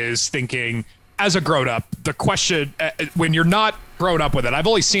it is thinking, as a grown-up, the question, when you're not grown up with it, I've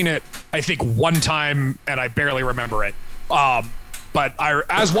only seen it, I think, one time, and I barely remember it. But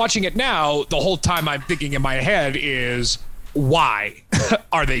as watching it now, the whole time I'm thinking in my head is, why?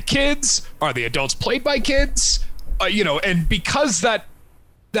 Are they kids? Are the adults played by kids? And because that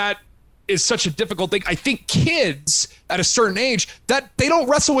is such a difficult thing, I think kids at a certain age, that they don't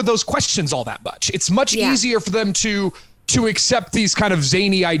wrestle with those questions all that much. It's much easier for them to accept these kind of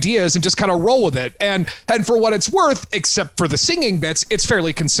zany ideas and just kind of roll with it. And for what it's worth, except for the singing bits, it's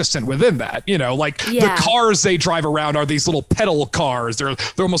fairly consistent within that. The cars they drive around are these little pedal cars. They're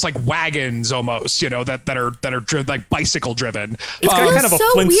almost like wagons almost, that are like bicycle driven. It's got kind of a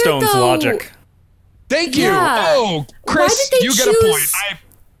Flintstones logic. Thank you. Yeah. Oh, Chris, you get a point.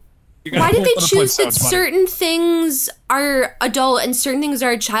 Why did they choose that certain things are adult and certain things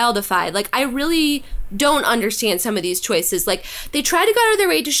are childified? Like, I really don't understand some of these choices. Like, they try to go out of their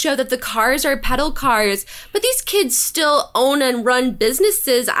way to show that the cars are pedal cars, but these kids still own and run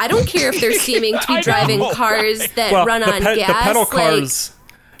businesses. I don't care if they're seeming to be driving cars that run on gas.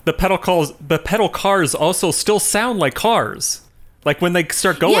 The pedal cars also still sound like cars. Like, when they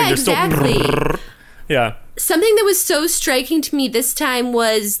start going, they're still... Yeah. Something that was so striking to me this time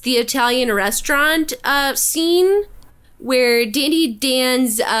was the Italian restaurant scene where Dandy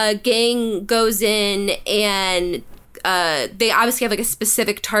Dan's gang goes in, and they obviously have like a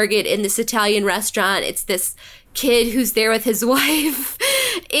specific target in this Italian restaurant. It's this kid who's there with his wife.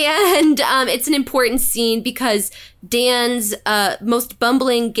 And it's an important scene because Dan's most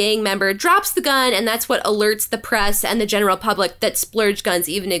bumbling gang member drops the gun, and that's what alerts the press and the general public that splurge guns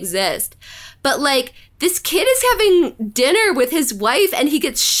even exist. But, like, this kid is having dinner with his wife, and he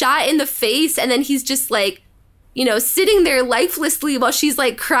gets shot in the face, and then he's just, like, sitting there lifelessly while she's,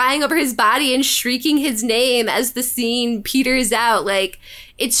 like, crying over his body and shrieking his name as the scene peters out. Like,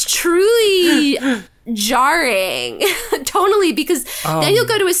 it's truly jarring, tonally, because then you'll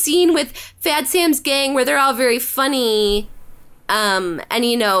go to a scene with Fat Sam's gang where they're all very funny, and,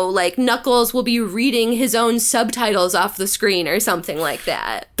 like, Knuckles will be reading his own subtitles off the screen or something like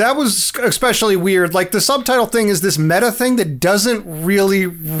that. That was especially weird. Like, the subtitle thing is this meta thing that doesn't really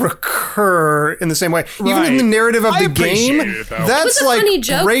recur in the same way. Right. Even in the narrative of the game, that's like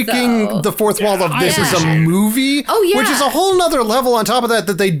breaking the fourth wall of this is a movie, which is a whole nother level on top of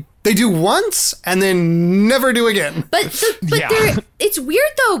that they do once and then never do again. But it's weird,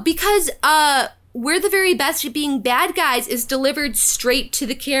 though, because... We're the Very Best at Being Bad Guys is delivered straight to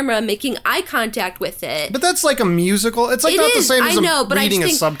the camera, making eye contact with it. But that's like a musical. It's like not the same as reading a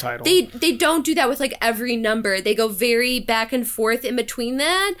subtitle. They don't do that with like every number. They go very back and forth in between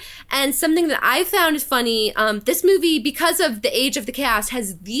that. And something that I found funny, this movie, because of the age of the cast,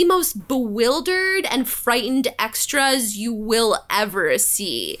 has the most bewildered and frightened extras you will ever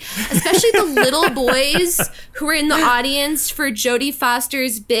see. Especially the little boys who were in the audience for Jodie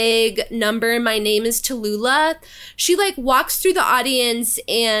Foster's big number, My Name is Tallulah. She like walks through the audience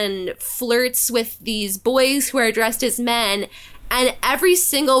and flirts with these boys who are dressed as men, and every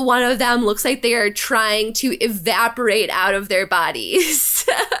single one of them looks like they are trying to evaporate out of their bodies.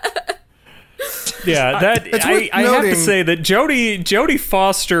 Yeah, I have to say that Jodie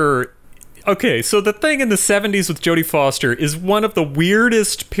Foster. Okay, so the thing in the 70s with Jodie Foster is one of the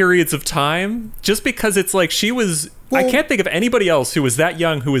weirdest periods of time, just because it's like she was... I can't think of anybody else who was that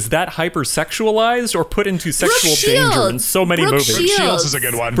young, who was that hypersexualized or put into sexual danger in so many movies. Brooke Shields is a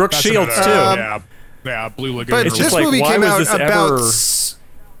good one. Brooke Shields, too. Yeah, Blue Lagoon. But this movie came out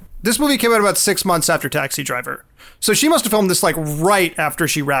this movie came out about 6 months after Taxi Driver. So she must have filmed this like right after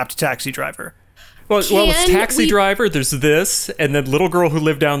she wrapped Taxi Driver. Well, it's Taxi Driver, there's this, and then Little Girl Who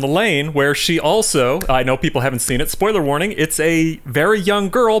Lived Down the Lane, where she also, I know people haven't seen it, spoiler warning, it's a very young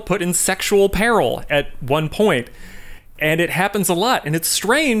girl put in sexual peril at one point. And it happens a lot, and it's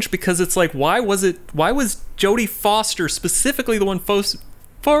strange because it's like, why was Jodie Foster specifically the one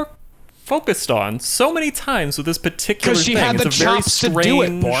focused on so many times with this particular because she thing. had the chops to do it,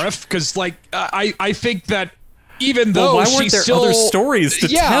 Borif. Because I think that even though why weren't there other stories to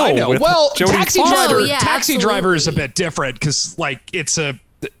tell? I know. With well, Jodie Taxi Foster? Driver, Taxi absolutely. Driver is a bit different because it's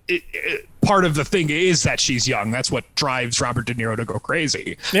part of the thing is that she's young. That's what drives Robert De Niro to go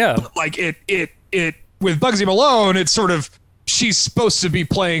crazy. Yeah, but it with Bugsy Malone, it's sort of she's supposed to be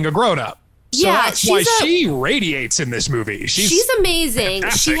playing a grown up. So that's why she radiates in this movie. She's amazing.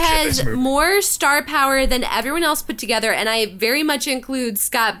 She has more star power than everyone else put together, and I very much include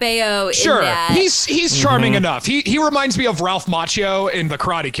Scott Baio in that. He's charming enough. He reminds me of Ralph Macchio in The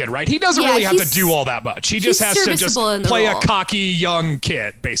Karate Kid, right? He doesn't really have to do all that much. He just has to just play a cocky young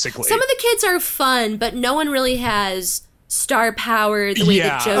kid, basically. Some of the kids are fun, but no one really has star power the way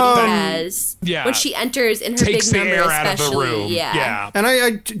that Jodie has. Yeah. When she enters in her Takes big the number, air out of especially. the room. Yeah. And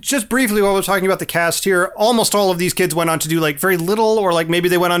I just briefly, while we're talking about the cast here, almost all of these kids went on to do like very little, or like maybe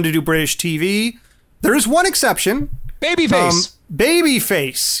they went on to do British TV. There is one exception. Babyface.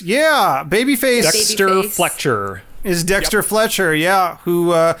 Babyface. Yeah. Babyface. Dexter Fletcher. Is Dexter Fletcher, yeah,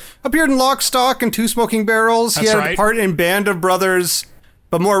 who appeared in Lock, Stock, and Two Smoking Barrels. He had a part in Band of Brothers.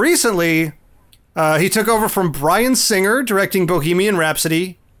 But more recently, he took over from Bryan Singer, directing Bohemian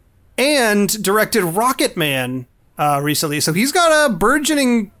Rhapsody, and directed Rocket Man recently. So he's got a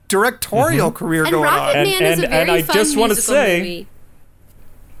burgeoning directorial career going Rocket on. Man is a very fun just want to musical say,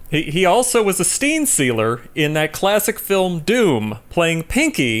 movie. He also was a scene sealer in that classic film Doom, playing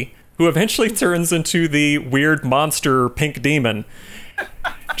Pinky, who eventually turns into the weird monster pink demon.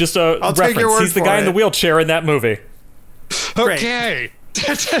 Just a reference. He's the guy in the wheelchair in that movie. Okay.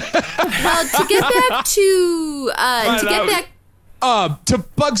 Well, to get back to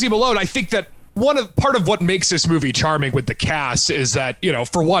Bugsy Malone, I think that part of what makes this movie charming with the cast is that,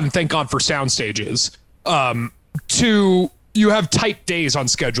 for one, thank God for sound stages. Two, you have tight days on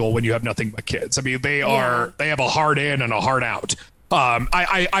schedule when you have nothing but kids. I mean, they have a hard in and a hard out. My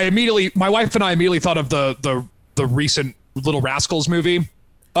wife and I immediately thought of the recent Little Rascals movie.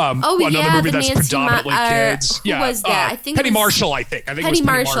 Another movie that's predominantly kids. Who was that? I think Penny Marshall. I think Penny it was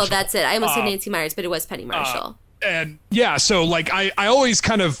Marshall. That's it. I almost said Nancy Myers, but it was Penny Marshall. And yeah, so like I always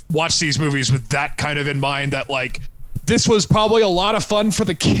kind of watch these movies with that kind of in mind, that like this was probably a lot of fun for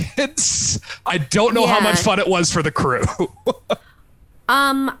the kids. I don't know how much fun it was for the crew.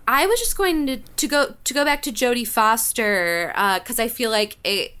 I was just going to go back to Jodie Foster because I feel like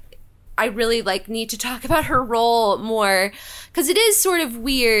I really need to talk about her role more, because it is sort of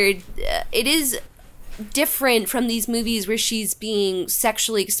weird. It is different from these movies where she's being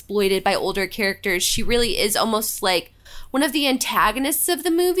sexually exploited by older characters. She really is almost like one of the antagonists of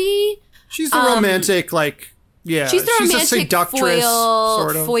the movie. She's the romantic, she's the romantic a seductress,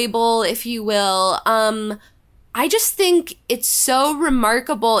 sort of foible, if you will. I just think it's so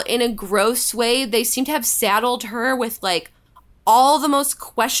remarkable in a gross way. They seem to have saddled her with all the most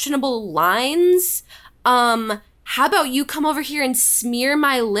questionable lines. How about you come over here and smear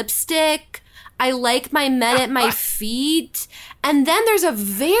my lipstick? I like my men at my feet. And then there's a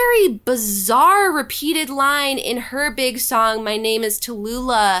very bizarre repeated line in her big song, My Name is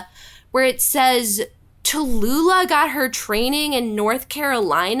Tallulah, where it says, Tallulah got her training in North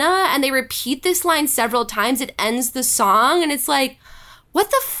Carolina. And they repeat this line several times. It ends the song. And it's like, what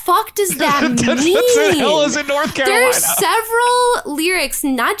the fuck does that mean? What the hell is in North Carolina? There's several lyrics,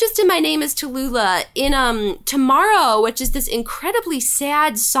 not just in My Name is Tallulah, in Tomorrow, which is this incredibly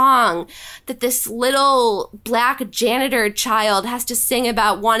sad song that this little black janitor child has to sing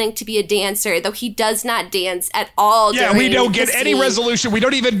about wanting to be a dancer, though he does not dance at all. Yeah, we don't get any resolution. We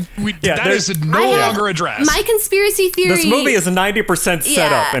don't even, that is no longer addressed. My conspiracy theory. This movie is 90%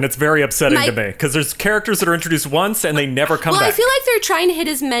 set up, and it's very upsetting to me, because there's characters that are introduced once and they never come back. I feel like they're trying to hit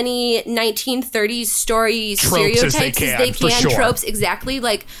as many 1930s story tropes stereotypes as they can. Sure. Tropes, exactly,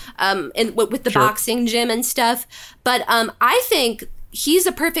 with the boxing gym and stuff. But I think he's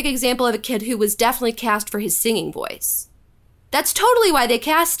a perfect example of a kid who was definitely cast for his singing voice. That's totally why they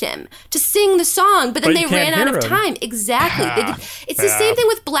cast him, to sing the song, but then they ran out of time. Exactly. It's the same thing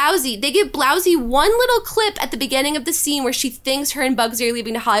with Blousy. They give Blousy one little clip at the beginning of the scene where she thinks her and Bugsy are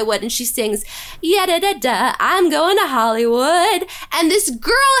leaving to Hollywood, and she sings, "Ya-da-da-da, I'm going to Hollywood." And this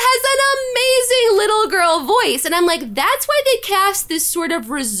girl has an amazing little girl voice. And I'm like, that's why they cast this sort of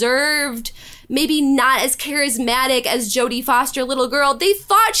reserved, maybe not as charismatic as Jodie Foster little girl. They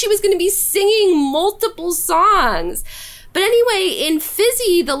thought she was going to be singing multiple songs. But anyway, in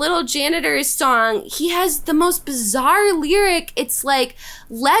Fizzy, the little janitor's song, he has the most bizarre lyric. It's like,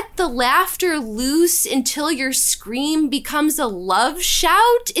 let the laughter loose until your scream becomes a love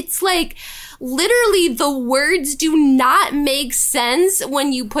shout. It's like literally the words do not make sense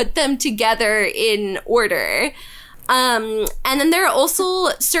when you put them together in order. And then there are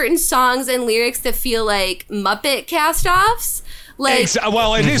also certain songs and lyrics that feel like Muppet cast-offs. Like,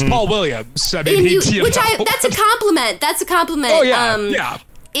 well, it is Paul Williams. I mean, that's a compliment. That's a compliment. Oh, yeah.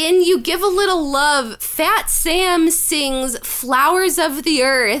 In You Give a Little Love, Fat Sam sings Flowers of the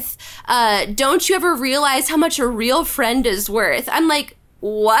Earth. Don't you ever realize how much a real friend is worth? I'm like,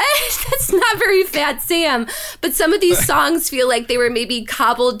 what? That's not very Fat Sam. But some of these songs feel like they were maybe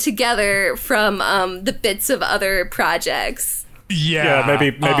cobbled together from the bits of other projects. Yeah,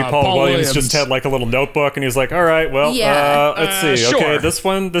 maybe Paul Williams just had like a little notebook and he was like, all right, well, let's see. Sure. Okay, this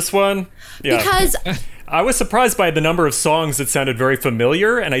one. Yeah. Because I was surprised by the number of songs that sounded very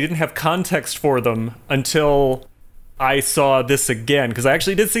familiar, and I didn't have context for them until I saw this again, because I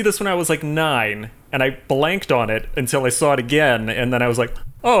actually did see this when I was like 9, and I blanked on it until I saw it again, and then I was like,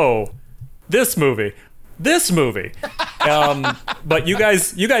 oh, this movie. But you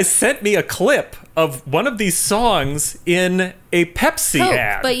guys sent me a clip of one of these songs in a Pepsi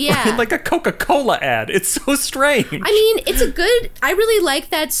ad. But yeah. Like a Coca-Cola ad. It's so strange. I mean, I really like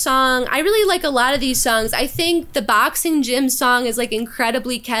that song. I really like a lot of these songs. I think the Boxing Gym song is like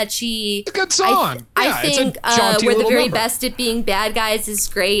incredibly catchy. It's a good song. I think We're the Very Best at Being Bad Guys is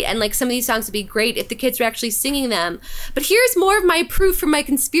great. And like some of these songs would be great if the kids were actually singing them. But here's more of my proof for my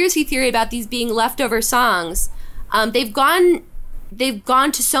conspiracy theory about these being leftover songs. They've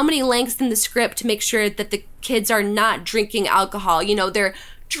gone to so many lengths in the script to make sure that the kids are not drinking alcohol. You know, they're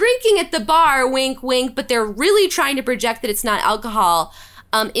drinking at the bar, wink, wink, but they're really trying to project that it's not alcohol.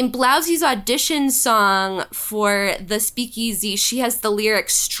 In Blousy's audition song for the Speakeasy, she has the lyric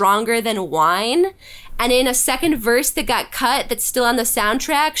 "stronger than wine." And in a second verse that got cut, that's still on the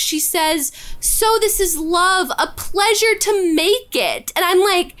soundtrack, she says, "So this is love, a pleasure to make it." And I'm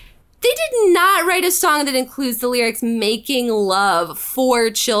like, they did not write a song that includes the lyrics "making love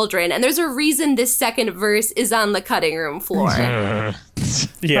for children." And there's a reason this second verse is on the cutting room floor.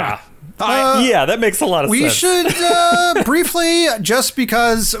 Yeah. That makes a lot of sense. We should briefly, just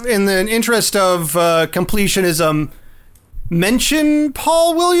because in the interest of completionism, mention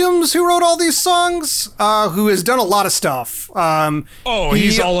Paul Williams, who wrote all these songs, who has done a lot of stuff.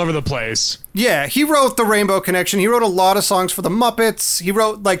 He's all over the place. Yeah, he wrote The Rainbow Connection. He wrote a lot of songs for the Muppets. He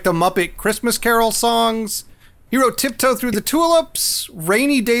wrote like the Muppet Christmas Carol songs. He wrote Tiptoe Through the Tulips,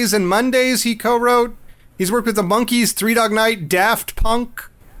 Rainy Days and Mondays he co-wrote. He's worked with the Monkees, Three Dog Night, Daft Punk.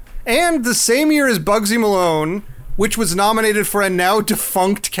 And the same year as Bugsy Malone, which was nominated for a now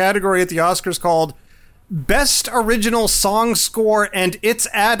defunct category at the Oscars called Best Original Song Score and Its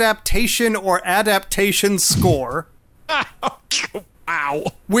Adaptation or Adaptation Score.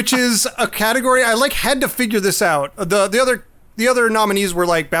 Wow. Which is a category I had to figure this out. The other nominees were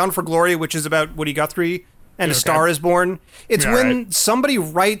like Bound for Glory, which is about Woody Guthrie, and A Star Is Born. It's when somebody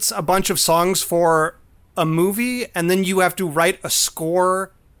writes a bunch of songs for a movie and then you have to write a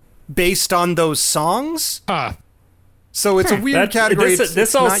score based on those songs. So it's a weird category.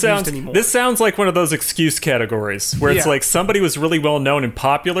 This sounds like one of those excuse categories where it's like somebody was really well known and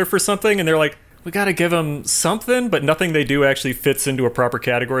popular for something, and they're like, we got to give them something, but nothing they do actually fits into a proper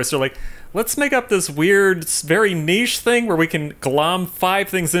category. So they're like, let's make up this weird, very niche thing where we can glom 5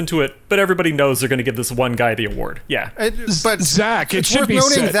 things into it, but everybody knows they're going to give this one guy the award. Yeah. But Zach, it's worth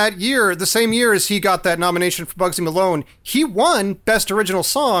noting that year, the same year as he got that nomination for Bugsy Malone, he won Best Original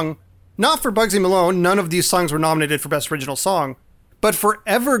Song, not for Bugsy Malone. None of these songs were nominated for Best Original Song, but for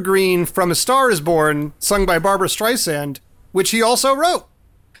Evergreen from A Star Is Born, sung by Barbra Streisand, which he also wrote.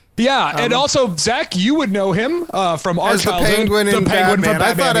 Yeah, and also, Zach, you would know him from our as childhood. The Penguin in Batman.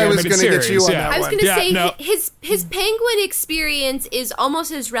 I thought I was going to get you on that one. I was going to say, his Penguin experience is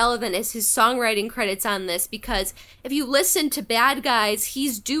almost as relevant as his songwriting credits on this, because if you listen to Bad Guys,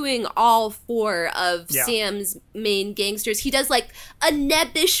 he's doing all 4 of Sam's main gangsters. He does like a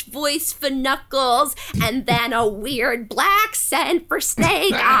nebbish voice for Knuckles, and then a weird black scent for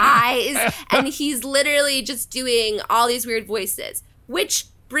Snake Eyes. And he's literally just doing all these weird voices, which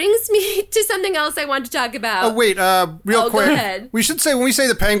brings me to something else I want to talk about. Oh, wait, real quick. Go ahead. We should say, when we say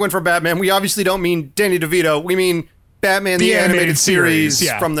the Penguin for Batman, we obviously don't mean Danny DeVito. We mean Batman, the animated series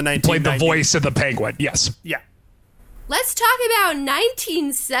from the 1990s. Played the voice of the Penguin, yes. Yeah. Let's talk about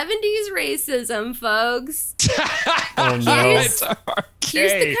 1970s racism, folks. Oh, no.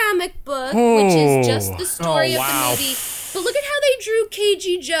 Here's the comic book, which is just the story of the movie. But look at how they drew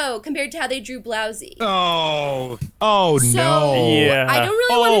KG Joe compared to how they drew Blousy. Oh so, no. I don't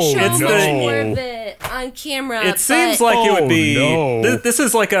really want to show much more of it on camera. It seems like it would be. No. This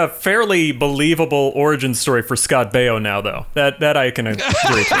is like a fairly believable origin story for Scott Baio now, though. That I can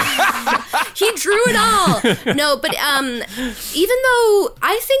agree to. He drew it all. No, but even though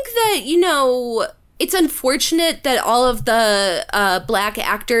I think that, it's unfortunate that all of the black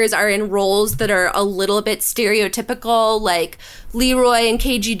actors are in roles that are a little bit stereotypical, like Leroy and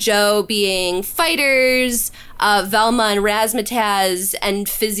KG Joe being fighters, Velma and Razzmatazz and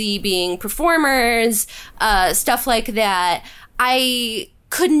Fizzy being performers, stuff like that. I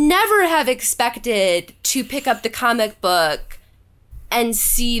could never have expected to pick up the comic book and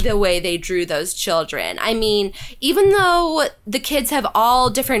see the way they drew those children. I mean, even though the kids have all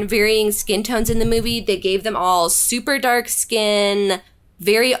different varying skin tones in the movie, they gave them all super dark skin,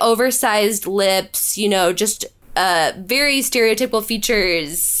 very oversized lips, just very stereotypical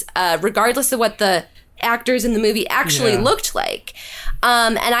features, regardless of what the actors in the movie actually looked like.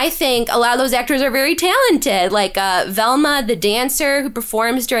 And I think a lot of those actors are very talented. Like Velma, the dancer who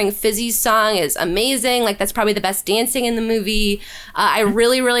performs during Fizzy's song, is amazing. Like, that's probably the best dancing in the movie. I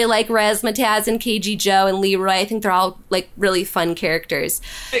really, really like Razzmatazz and KG Joe and Leroy. I think they're all like really fun characters.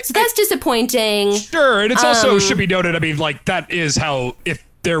 So that's disappointing. Sure, and it's also should be noted. I mean, like, that is how, if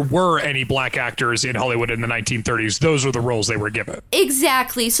there were any black actors in Hollywood in the 1930s, those were the roles they were given.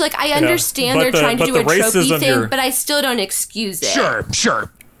 Exactly. So, like, I understand they're trying to do a tropey thing, but I still don't excuse it. Sure.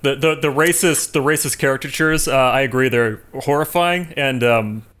 The racist caricatures, I agree, they're horrifying,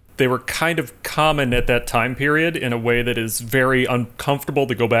 and they were kind of common at that time period in a way that is very uncomfortable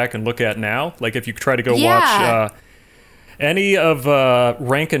to go back and look at now. Like, if you try to go watch any of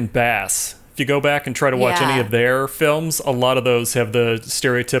Rankin Bass. If you go back and try to watch any of their films, a lot of those have the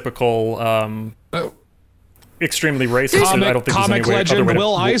stereotypical, extremely racist. I don't think comic there's any legend other way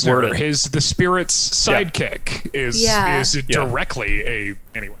Will to Eisner, word it. the spirit's sidekick, is directly a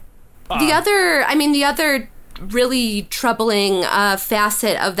anyway. The other really troubling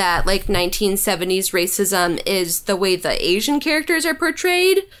facet of that, like, 1970s racism is the way the Asian characters are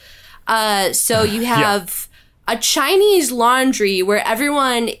portrayed. So you have a Chinese laundry where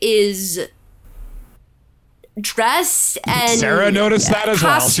everyone is dressed and Sarah noticed that as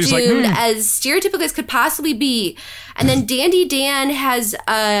well. She's like, as stereotypical as could possibly be. And then Dandy Dan has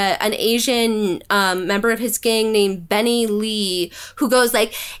an Asian member of his gang named Benny Lee who goes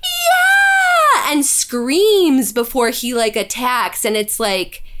like, yeah, and screams before he like attacks. And it's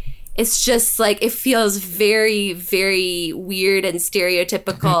like, it's just like, it feels very, very weird and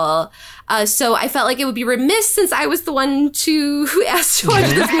stereotypical. So I felt like it would be remiss, since I was the one who asked to watch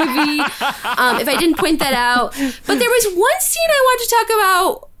this movie, if I didn't point that out. But there was one scene I wanted to talk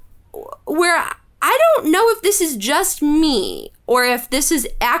about where I don't know if this is just me or if this is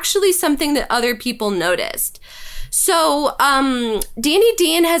actually something that other people noticed. So Danny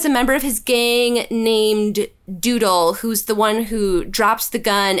Dan has a member of his gang named Doodle, who's the one who drops the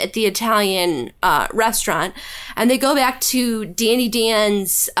gun at the Italian restaurant. And they go back to Danny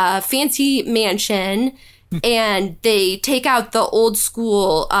Dan's fancy mansion, and they take out the old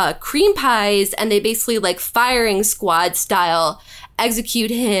school cream pies, and they basically, like, firing squad style,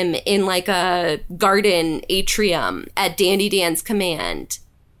 execute him in like a garden atrium at Dandy Dan's command.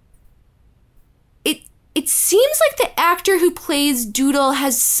 It seems like the actor who plays Doodle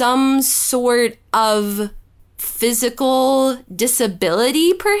has some sort of physical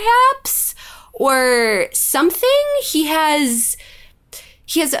disability, perhaps, or something. He has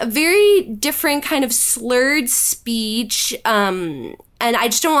a very different kind of slurred speech, and I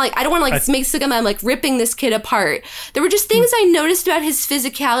just don't want to make sick of him. I'm like ripping this kid apart. There were just things I noticed about his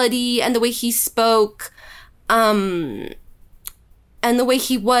physicality and the way he spoke, and the way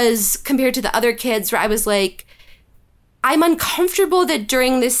he was compared to the other kids, where I was like, I'm uncomfortable that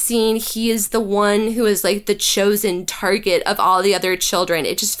during this scene, he is the one who is like the chosen target of all the other children.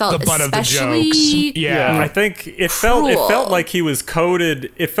 It just felt the butt especially of the jokes. Yeah, I think it felt like he was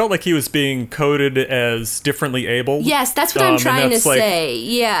coded. It felt like he was being coded as differently abled. Yes, that's what I'm trying to say.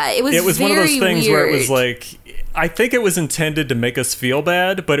 Yeah, it was one of those things weird. where it was like, I think it was intended to make us feel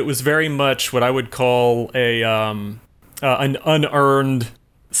bad, but it was very much what I would call an unearned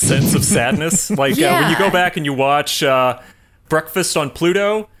sense of sadness. Like when you go back and you watch Breakfast on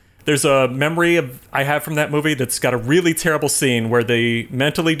Pluto, there's a memory I have from that movie that's got a really terrible scene where the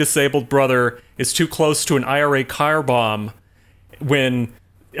mentally disabled brother is too close to an IRA car bomb when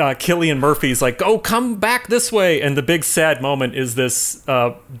Cillian Murphy's like, oh, come back this way. And the big sad moment is this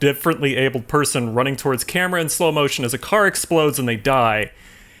differently abled person running towards camera in slow motion as a car explodes and they die.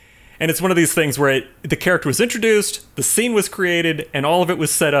 And it's one of these things where the character was introduced, the scene was created, and all of it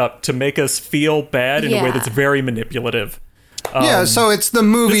was set up to make us feel bad in a way that's very manipulative. So it's the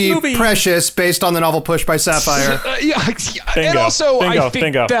movie Precious, based on the novel Push by Sapphire. And also I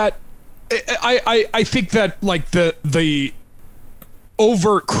think that I think that like the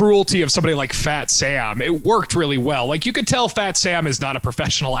overt cruelty of somebody like Fat Sam, it worked really well. Like you could tell Fat Sam is not a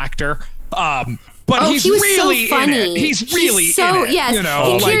professional actor. But he's really so funny. In it. He's really so, in it. Yes, you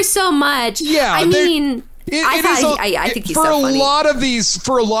know, he cares so much. Yeah, I mean, I think he's so funny.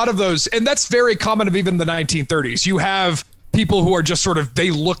 For a lot of those, and that's very common of even the 1930s. You have people who are just sort of,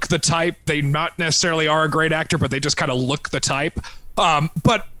 they look the type. They not necessarily are a great actor, but they just kind of look the type.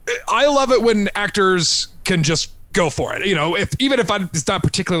 But I love it when actors can just go for it. You know, even if it's not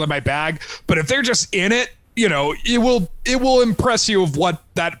particularly my bag, but if they're just in it, you know, it will impress you of what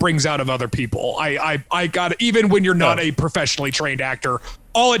that brings out of other people. I got it. Even when you're not a professionally trained actor,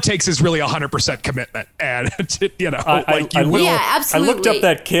 all it takes is really 100% commitment, and you know, Yeah, absolutely. I looked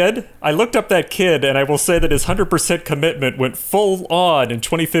up that kid, and I will say that his 100% commitment went full on in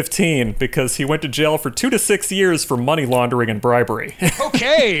 2015 because he went to jail for 2 to 6 years for money laundering and bribery.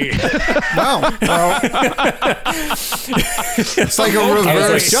 Okay. Wow. Well, it's like a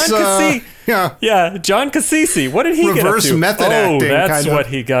reverse. John Cassisi. Yeah, John Cassisi. What did he get up to? Reverse method acting. That's what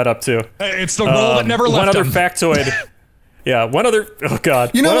he got up to. It's the role that never left One other him. factoid. Yeah, one other. Oh God!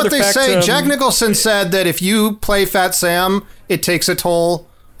 You know what they say? Jack Nicholson said that if you play Fat Sam, it takes a toll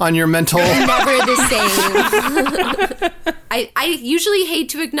on your mental. Never the same. I usually hate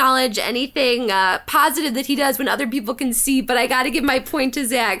to acknowledge anything positive that he does when other people can see, but I got to give my point to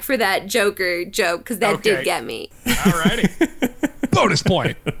Zach for that Joker joke because that did get me. Alrighty, bonus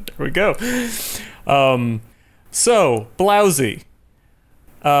point. There we go. So Blousy.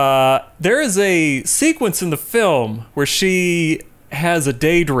 There is a sequence in the film where she has a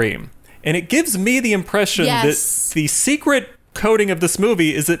daydream, and it gives me the impression that the secret coding of this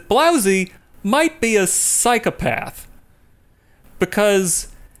movie is that Blousy might be a psychopath, because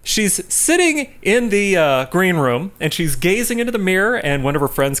she's sitting in the green room and she's gazing into the mirror, and one of her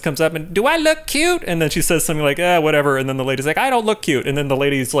friends comes up and, "Do I look cute?" And then she says something like, whatever, and then the lady's like, "I don't look cute," and then the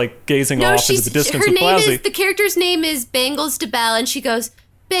lady's like gazing off into the distance with Blousy. The character's name is Bangles DeBelle, and she goes,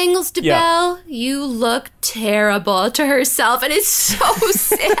 "Bangles DeBelle, you look terrible," to herself, and it's so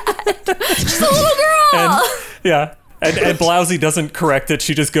sad. She's a little girl. And Blousy doesn't correct it.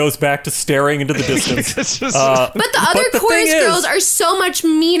 She just goes back to staring into the distance. But the other chorus girls are so much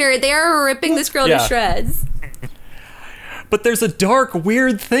meaner. They are ripping this girl to shreds. But there's a dark,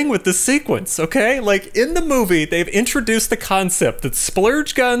 weird thing with this sequence, okay? Like, in the movie, they've introduced the concept that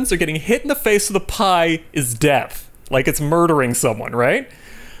splurge guns are getting hit in the face with a pie is death. Like, it's murdering someone, right?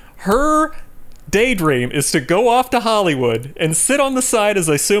 Her daydream is to go off to Hollywood and sit on the side as,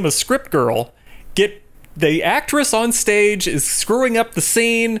 I assume, a script girl, the actress on stage is screwing up the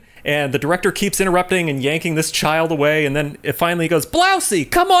scene, and the director keeps interrupting and yanking this child away, and then it finally goes, "Blousy,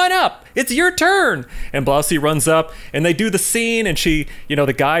 come on up! It's your turn!" And Blousy runs up, and they do the scene, and she, you know,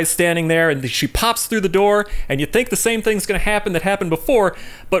 the guy's standing there, and she pops through the door, and you think the same thing's gonna happen that happened before,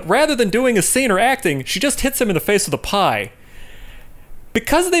 but rather than doing a scene or acting, she just hits him in the face with a pie.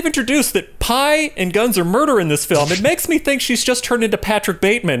 Because they've introduced that pie and guns are murder in this film, it makes me think she's just turned into Patrick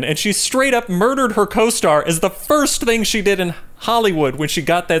Bateman, and she straight up murdered her co-star as the first thing she did in Hollywood when she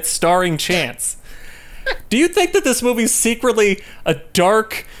got that starring chance. Do you think that this movie's secretly a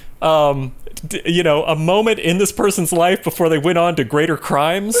dark, a moment in this person's life before they went on to greater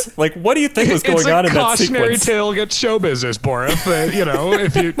crimes? Like, what do you think was going on in that sequence? It's a cautionary tale against show business, Boris.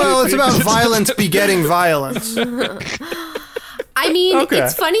 It's about violence begetting violence. I mean,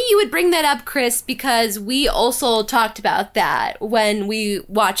 It's funny you would bring that up, Chris, because we also talked about that when we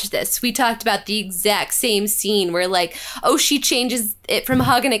watched this. We talked about the exact same scene where, like, she changes it from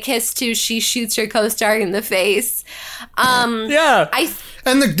hug and a kiss to she shoots her co-star in the face. And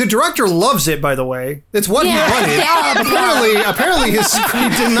the director loves it, by the way. It's what he wanted. Yeah. Apparently his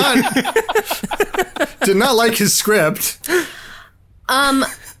script did not like his script. I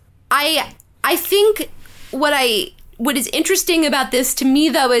think what is interesting about this to me,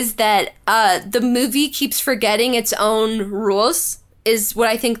 though, is that the movie keeps forgetting its own rules, is what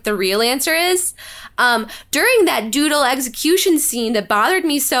I think the real answer is. During that doodle execution scene that bothered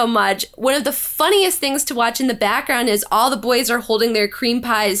me so much, one of the funniest things to watch in the background is all the boys are holding their cream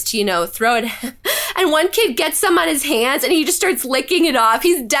pies to, throw it. And one kid gets some on his hands and he just starts licking it off.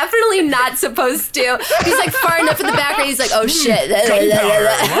 He's definitely not supposed to. He's like far enough in the background. He's like, "Oh shit."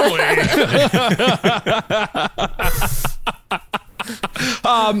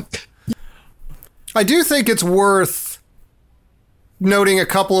 I do think it's worth noting a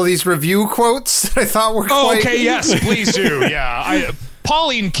couple of these review quotes that I thought were quite... okay, yes, please do. Yeah.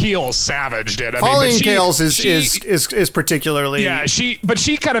 Pauline Kael savaged it. Pauline Kael is particularly... Yeah, she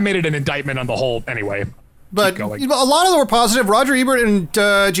kind of made it an indictment on the whole anyway. But a lot of them were positive. Roger Ebert and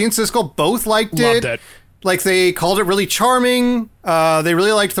Gene Siskel both liked it. Loved it. Like, they called it really charming. They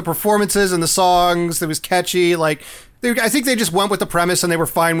really liked the performances and the songs. It was catchy. Like, I think they just went with the premise and they were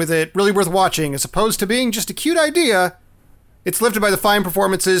fine with it. Really worth watching, as opposed to being just a cute idea. It's lifted by the fine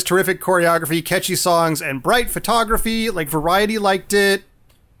performances, terrific choreography, catchy songs, and bright photography. Like, Variety liked it.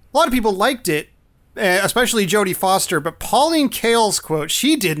 A lot of people liked it, especially Jodie Foster. But Pauline Kael's quote,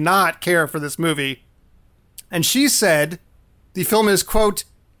 she did not care for this movie. And she said, the film is, quote,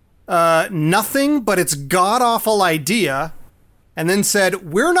 nothing but its god-awful idea. And then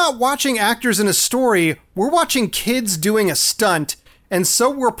said, we're not watching actors in a story, we're watching kids doing a stunt. And so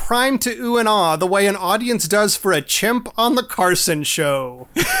we're primed to ooh and ah the way an audience does for a chimp on the Carson show.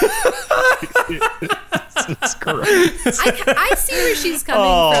 That's correct. I see where she's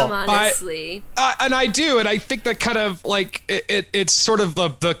coming from, honestly. And I do, and I think that kind of like it's sort of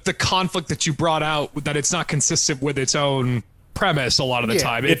the conflict that you brought out, that it's not consistent with its own premise a lot of the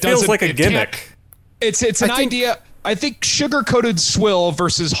time. It feels like a gimmick. It's an idea. I think sugar-coated swill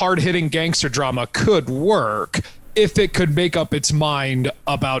versus hard-hitting gangster drama could work if it could make up its mind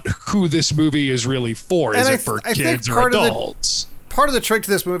about who this movie is really for. Is it for kids or adults? Part of the trick to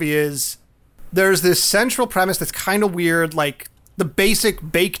this movie is there's this central premise that's kind of weird, like the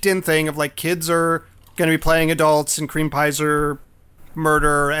basic baked-in thing of like kids are going to be playing adults and cream pies are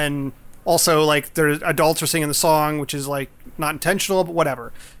murder, and also like adults are singing the song, which is like not intentional, but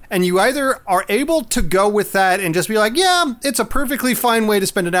whatever. And you either are able to go with that and just be like, yeah, it's a perfectly fine way to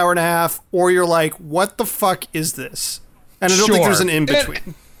spend an hour and a half, or you're like, what the fuck is this? And I don't think there's an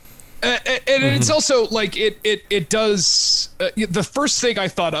in-between. And it's also like it does the first thing I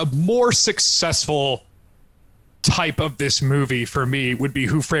thought a more successful type of this movie for me would be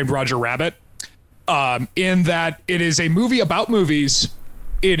Who Framed Roger Rabbit, in that it is a movie about movies.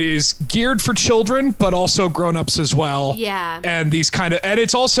 It is geared for children, but also grown-ups as well. Yeah. And and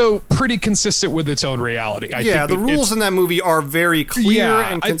it's also pretty consistent with its own reality. The rules in that movie are very clear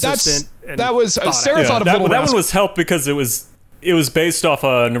and consistent. That was Sarah thought of that one was helped because it was based off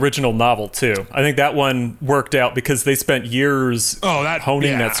an original novel too. I think that one worked out because they spent years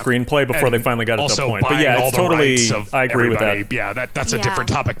honing that screenplay before they finally got it to the point. But yeah, it's totally. I agree with that. Yeah, that's a different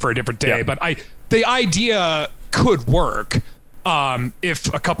topic for a different day. Yeah. But the idea could work.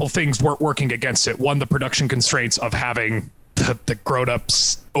 If a couple things weren't working against it. One, the production constraints of having the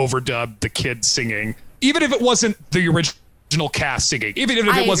grown-ups overdub the kids singing, even if it wasn't the original cast singing, even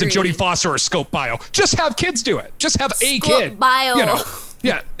if it wasn't Jodie Foster or Scope Bio, just have kids do it. Just have a kid. Bio.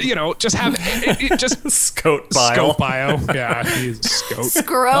 Just have just Scope Bio. Scope Bio. Yeah, he's Scope.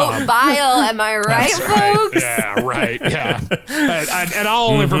 Scrope Bio. Am I right, folks? Yeah, right. Yeah, and I'll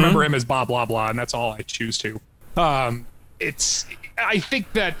only remember him as blah blah blah, and that's all I choose to. I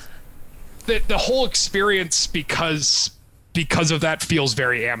think that the whole experience, because of that, feels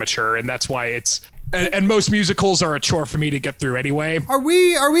very amateur, and that's why and most musicals are a chore for me to get through anyway. Are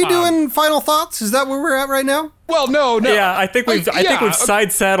we doing final thoughts? Is that where we're at right now? Well, no. Yeah, I think we've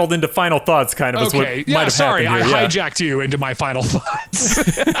side saddled into final thoughts, kind of. Okay. Is what might have happened here. I hijacked you into my final thoughts.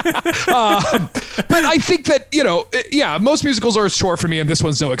 But I think that most musicals are a chore for me, and this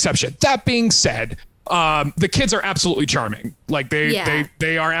one's no exception. That being said, the kids are absolutely charming. Like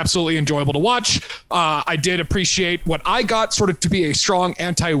they are absolutely enjoyable to watch. I did appreciate what I got sort of to be a strong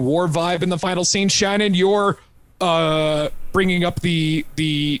anti-war vibe in the final scene. Shannon, your bringing up the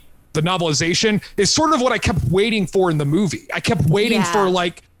novelization is sort of what I kept waiting for in the movie. I kept waiting for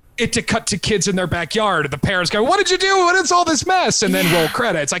like it to cut to kids in their backyard and the parents go, what did you do? What is all this mess? And then roll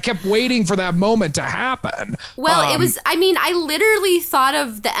credits. I kept waiting for that moment to happen. Well, I literally thought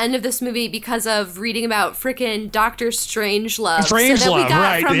of the end of this movie because of reading about frickin' Dr. Strangelove. So that we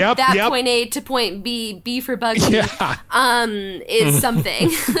got from that point A to point B for Bugsy, is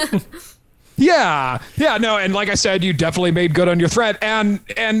something. No, and like I said, you definitely made good on your threat. And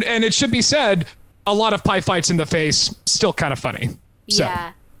it should be said, a lot of pie fights in the face, still kind of funny. So.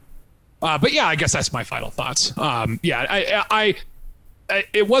 Yeah. But yeah, I guess that's my final thoughts. I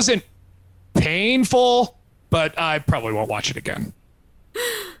it wasn't painful, but I probably won't watch it again.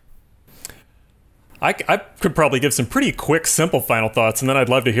 I could probably give some pretty quick, simple final thoughts, and then I'd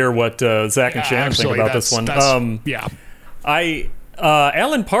love to hear what Zach and Shannon think about this one.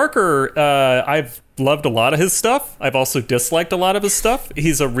 Alan Parker, I've loved a lot of his stuff. I've also disliked a lot of his stuff.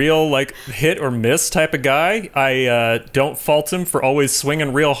 He's a real like hit or miss type of guy. I don't fault him for always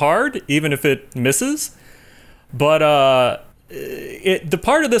swinging real hard, even if it misses. But the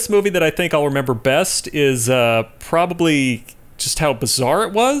part of this movie that I think I'll remember best is probably just how bizarre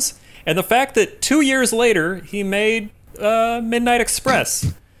it was. And the fact that 2 years later, he made Midnight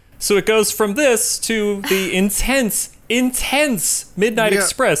Express. So it goes from this to the intense Midnight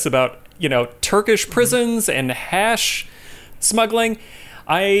Express about, Turkish prisons and hash smuggling.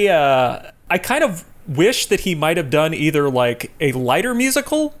 I kind of wish that he might have done either like a lighter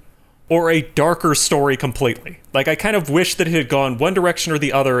musical or a darker story completely. Like, I kind of wish that it had gone one direction or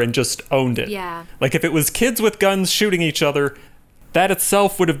the other and just owned it. Yeah. Like, if it was kids with guns shooting each other, that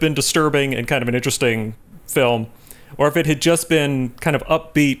itself would have been disturbing and kind of an interesting film. Or if it had just been kind of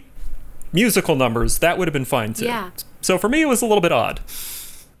upbeat musical numbers, that would have been fine too. Yeah. So for me, it was a little bit odd.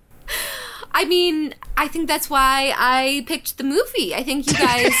 I mean, I think that's why I picked the movie. I think you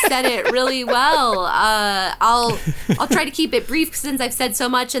guys said it really well. I'll try to keep it brief since I've said so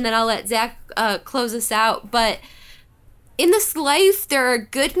much, and then I'll let Zach close us out. But in this life, there are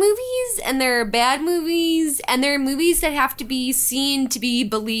good movies, and there are bad movies, and there are movies that have to be seen to be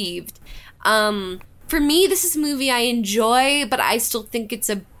believed. For me, this is a movie I enjoy, but I still think it's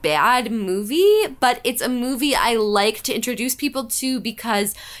a bad movie. But it's a movie I like to introduce people to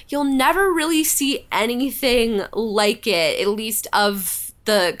because you'll never really see anything like it, at least of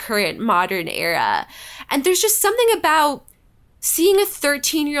the current modern era. And there's just something about seeing a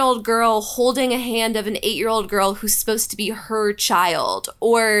 13-year-old girl holding a hand of an 8-year-old girl who's supposed to be her child,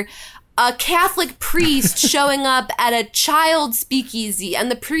 or a Catholic priest showing up at a child speakeasy, and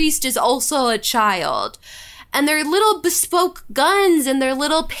the priest is also a child. And their little bespoke guns and their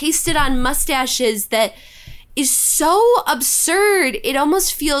little pasted on mustaches that is so absurd. It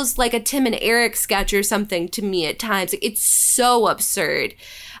almost feels like a Tim and Eric sketch or something to me at times. It's so absurd.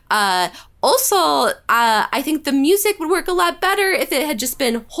 Also, I think the music would work a lot better if it had just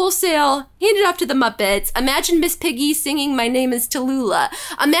been wholesale, handed off to the Muppets. Imagine Miss Piggy singing My Name is Tallulah.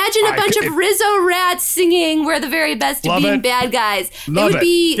 Imagine a bunch of Rizzo rats singing We're the Very Best at Being Bad Guys. They would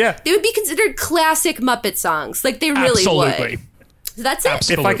be considered classic Muppet songs. Like, they really would. So that's it.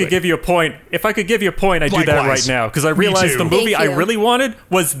 Absolutely. If I could give you a point, I'd do that right now, because I realized the movie I really wanted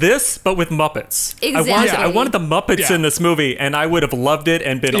was this, but with Muppets. Exactly. I wanted the Muppets in this movie, and I would have loved it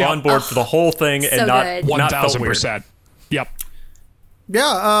and been on board for the whole thing, and not 1,000%. Yep.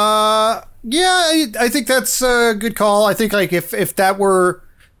 Yeah. I think that's a good call. I think like if that were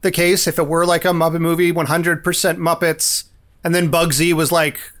the case, if it were like a Muppet movie, 100% Muppets, and then Bugsy was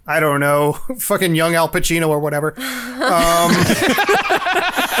like, I don't know, fucking young Al Pacino or whatever. Or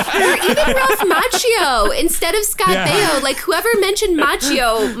even Ralph Macchio instead of Scott Baio. Like, whoever mentioned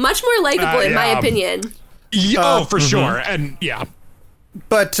Macchio, much more likable in my opinion. For sure. And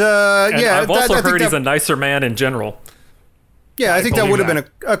But I've also heard he's a nicer man in general. Yeah, I think that would have been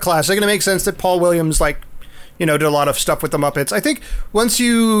a classic, and it makes sense that Paul Williams did a lot of stuff with the Muppets. I think once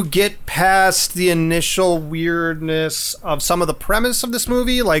you get past the initial weirdness of some of the premise of this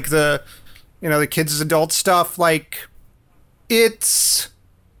movie, like the kids as adult stuff, like it's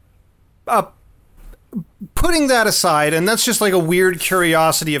putting that aside, and that's just like a weird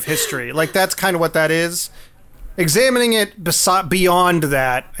curiosity of history. Like, that's kind of what that is. Examining it beyond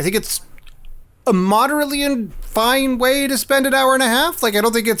that, I think it's a moderately fine way to spend an hour and a half. Like, I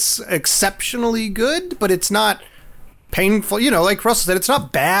don't think it's exceptionally good, but it's not painful. Like Russell said, it's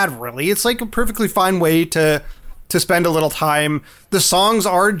not bad, really. It's like a perfectly fine way to spend a little time. The songs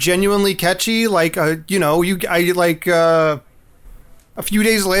are genuinely catchy. Like, a few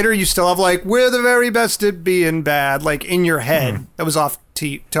days later, you still have like, We're the Very Best at Being Bad, like, in your head. That was off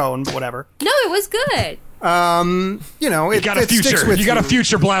tone, but whatever. No, it was good. You got a future. You got a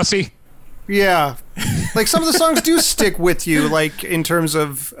future, Blousy. Yeah. Like, some of the songs do stick with you, like, in terms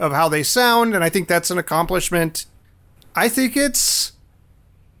of how they sound, and I think that's an accomplishment. I think it's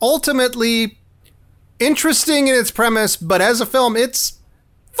ultimately interesting in its premise, but as a film, it's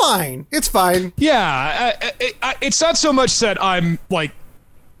fine. It's fine. Yeah. It's not so much that I'm, like,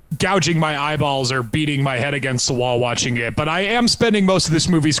 gouging my eyeballs or beating my head against the wall watching it, but I am spending most of this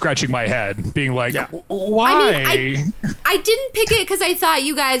movie scratching my head, being like, why? I didn't pick it because I thought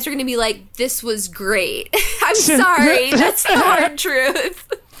you guys were going to be like, this was great. I'm sorry. That's the hard truth.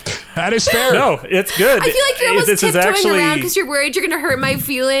 That is fair. No, it's good. I feel like you're almost tiptoeing around because you're worried you're going to hurt my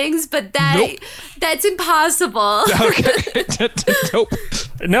feelings, but that's impossible. Okay. Nope.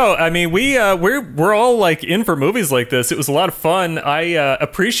 No, I mean, we're all like in for movies like this. It was a lot of fun. I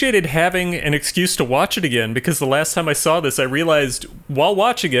appreciated having an excuse to watch it again, because the last time I saw this, I realized while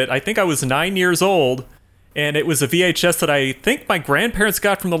watching it, I think I was 9 years old, and it was a VHS that I think my grandparents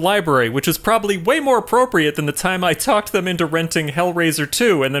got from the library, which is probably way more appropriate than the time I talked them into renting Hellraiser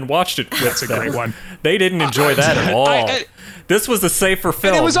 2 and then watched it with That's a great one. They didn't enjoy that at all. This was a safer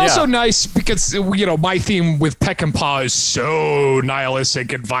film. And it was also nice because, my theme with Peckinpah is so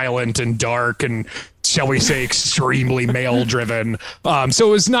nihilistic and violent and dark and, shall we say, extremely male-driven. So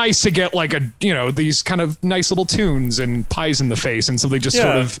it was nice to get these kind of nice little tunes and pies in the face and something just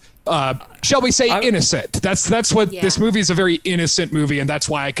sort of, shall we say, innocent. That's what this movie is, a very innocent movie, and that's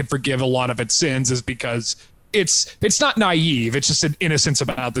why I could forgive a lot of its sins, is because it's not naive. It's just an innocence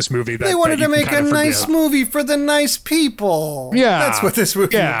about this movie that they wanted that to make a nice movie for the nice people. Yeah, that's what this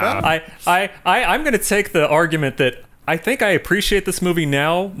movie is about. I'm going to take the argument that I think I appreciate this movie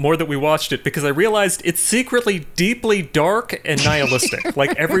now more that we watched it, because I realized it's secretly deeply dark and nihilistic.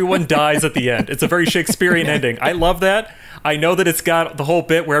 Like, everyone dies at the end. It's a very Shakespearean ending. I love that. I know that it's got the whole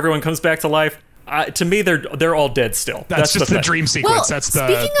bit where everyone comes back to life. To me, they're all dead still. That's just the dream sequence. Well,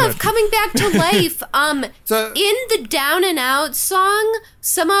 speaking of coming back to life, in the Down and Out song,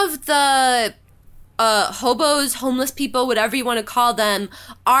 some of the hobos, homeless people, whatever you want to call them,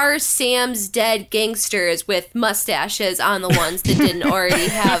 are Sam's dead gangsters with mustaches on the ones that didn't already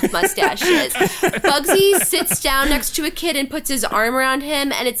have mustaches. Bugsy sits down next to a kid and puts his arm around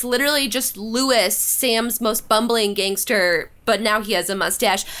him, and it's literally just Lewis, Sam's most bumbling gangster, but now he has a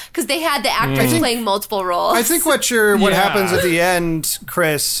mustache, because they had the actors playing multiple roles. I think what happens at the end,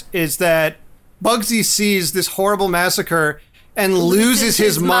 Chris, is that Bugsy sees this horrible massacre and loses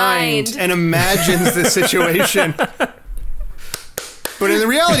his mind and imagines the situation. But in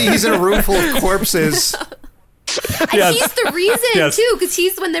reality, he's in a room full of corpses. And he's the reason, too, because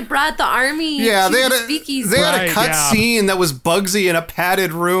he's the one that brought the army to the speakeasy. They had a cut scene that was Bugsy in a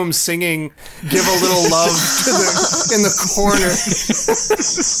padded room singing Give a Little Love in the corner.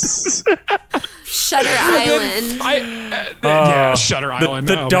 Shutter Island. Shutter Island.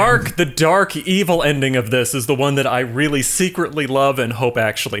 The dark, evil ending of this is the one that I really secretly love and hope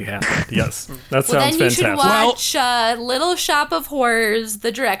actually happened. Yes, that sounds fantastic. Then you should watch Little Shop of Horrors,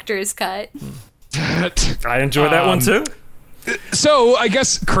 the director's cut. I enjoy that one too. So I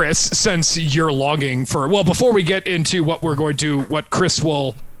guess, Chris, since you're longing for, before we get into what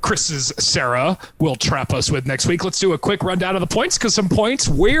Chris's Sarah will trap us with next week, let's do a quick rundown of the points, because some points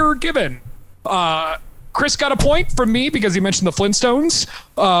we're given. Chris got a point from me because he mentioned the Flintstones,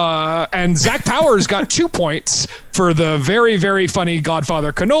 and Zach Powers got 2 points for the very, very funny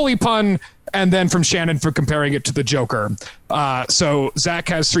Godfather cannoli pun, and then from Shannon for comparing it to the Joker. So Zach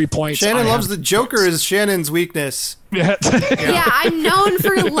has 3 points. Shannon loves the Joker is Shannon's weakness. Yeah, I'm known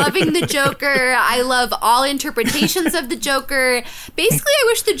for loving the Joker. I love all interpretations of the Joker. Basically, I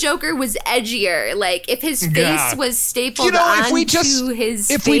wish the Joker was edgier. Like, if his face was stapled onto his face,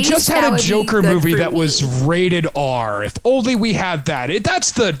 if we just had a Joker movie that was rated R, if only we had that.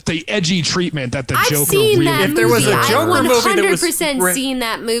 That's the edgy treatment that the Joker seen really. That if there was a Joker movie that was 100% seen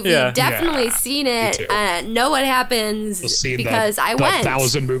that movie. Definitely seen it. Know what happens because I went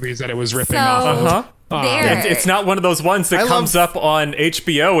 1,000 movies that it was ripping off. It's not one of those ones that comes up on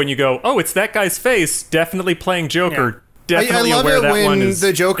HBO and you go, oh, it's that guy's face, definitely playing Joker. Definitely I love aware it that when one is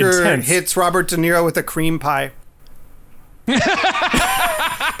the Joker intense. hits Robert De Niro with a cream pie.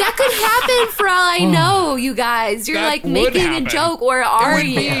 That could happen for all I know, you guys. You're like making a joke, or are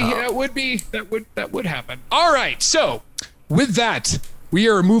you? That would happen. All right, so with that, we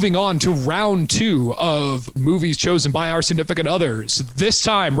are moving on to round 2 of movies chosen by our significant others. This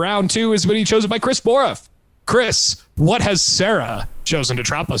time, round 2 is being chosen by Chris Boroff. Chris, what has Sarah chosen to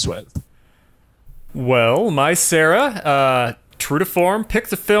trap us with? Well, my Sarah, true to form,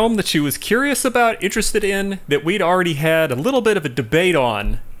 picked a film that she was curious about, interested in, that we'd already had a little bit of a debate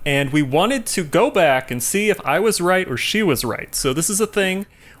on, and we wanted to go back and see if I was right or she was right. So this is a thing.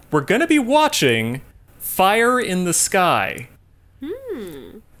 We're going to be watching Fire in the Sky.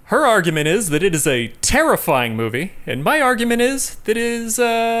 Her argument is that it is a terrifying movie, and my argument is that it is,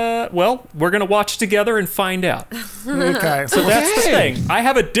 we're going to watch together and find out. Okay. So that's the thing. I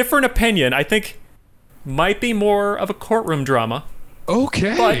have a different opinion. I think might be more of a courtroom drama.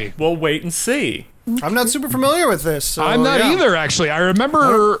 Okay. But we'll wait and see. I'm not super familiar with this. So, I'm not either, actually. I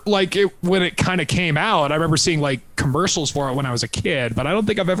remember, when it kind of came out, I remember seeing, commercials for it when I was a kid, but I don't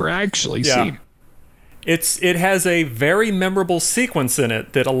think I've ever actually seen it. It has a very memorable sequence in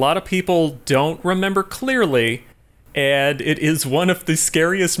it that a lot of people don't remember clearly, and it is one of the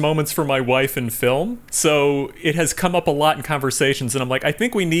scariest moments for my wife in film. So it has come up a lot in conversations, and I'm like, I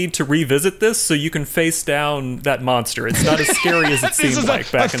think we need to revisit this so you can face down that monster. It's not as scary as it seemed like back in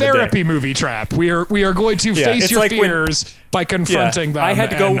the day. This is a therapy movie trap. We are going to face your fears by confronting them,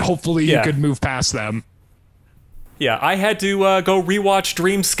 and hopefully you could move past them. Yeah, I had to go rewatch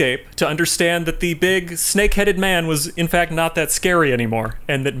Dreamscape to understand that the big snake-headed man was, in fact, not that scary anymore,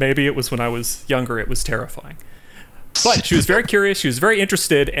 and that maybe it was when I was younger it was terrifying. But she was very curious. She was very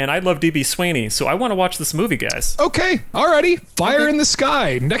interested, and I love D.B. Sweeney, so I want to watch this movie, guys. Okay, alrighty. Fire in the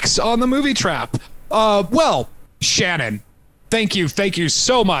Sky, next on the Movie Trap. Well, Shannon, thank you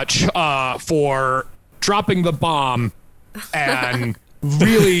so much for dropping the bomb and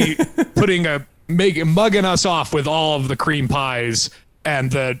really mugging us off with all of the cream pies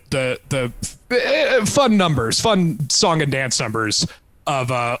and the fun numbers, fun song and dance numbers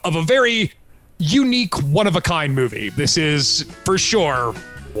of a very unique, one-of-a-kind movie. This is, for sure,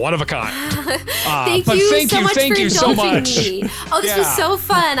 one of a kind. Thank you so much. Me. Oh, this was so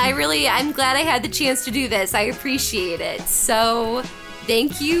fun. I'm glad I had the chance to do this. I appreciate it. So,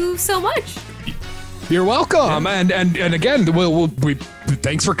 thank you so much. You're welcome. And again, we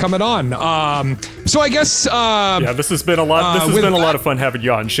thanks for coming on. So I guess this has been a lot. This has been a lot of fun having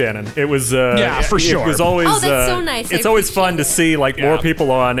you on, Shannon. It was for sure. It was always that's so nice. It's always fun to see more people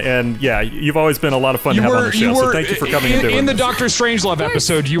on, and you've always been a lot of fun to have on the show. So thank you for coming and doing in the this. Doctor Strangelove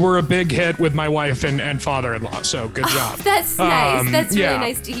episode. You were a big hit with my wife and father-in-law. So good job. That's nice. That's really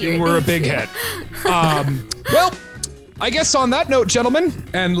nice to hear. You were a big hit. Well, I guess on that note, gentlemen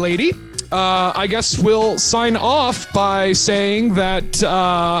and lady. I guess we'll sign off by saying that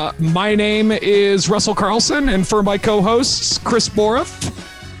my name is Russell Carlson, and for my co-hosts, Chris Boroff.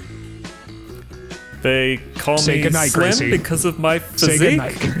 They call me goodnight, Slim Gracie. because of my physique. Say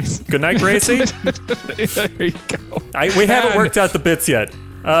goodnight, Gracie. Good night, Gracie. There you go. We haven't worked out the bits yet.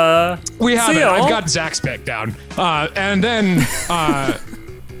 We haven't. I've got Zach's back down. And then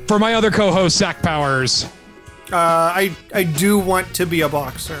for my other co-host, Zach Powers. I do want to be a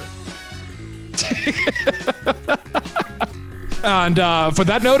boxer. And for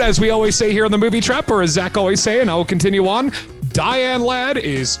that note, as we always say here on the Movie Trap, or as Zach always say, and I will continue on, Diane Ladd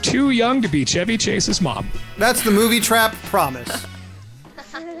is too young to be Chevy Chase's mom. That's the Movie Trap promise.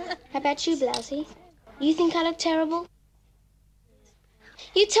 How about you, Blousy? You think I look terrible?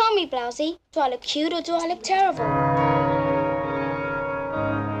 You tell me, Blousy. Do I look cute or do I look terrible?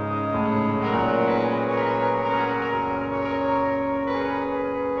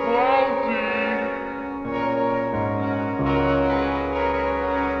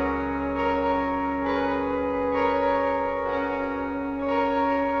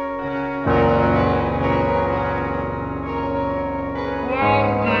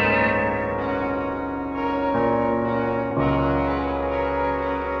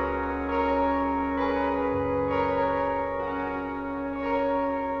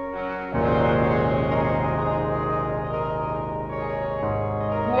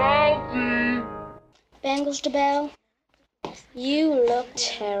 Bangles the bell, you look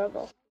terrible.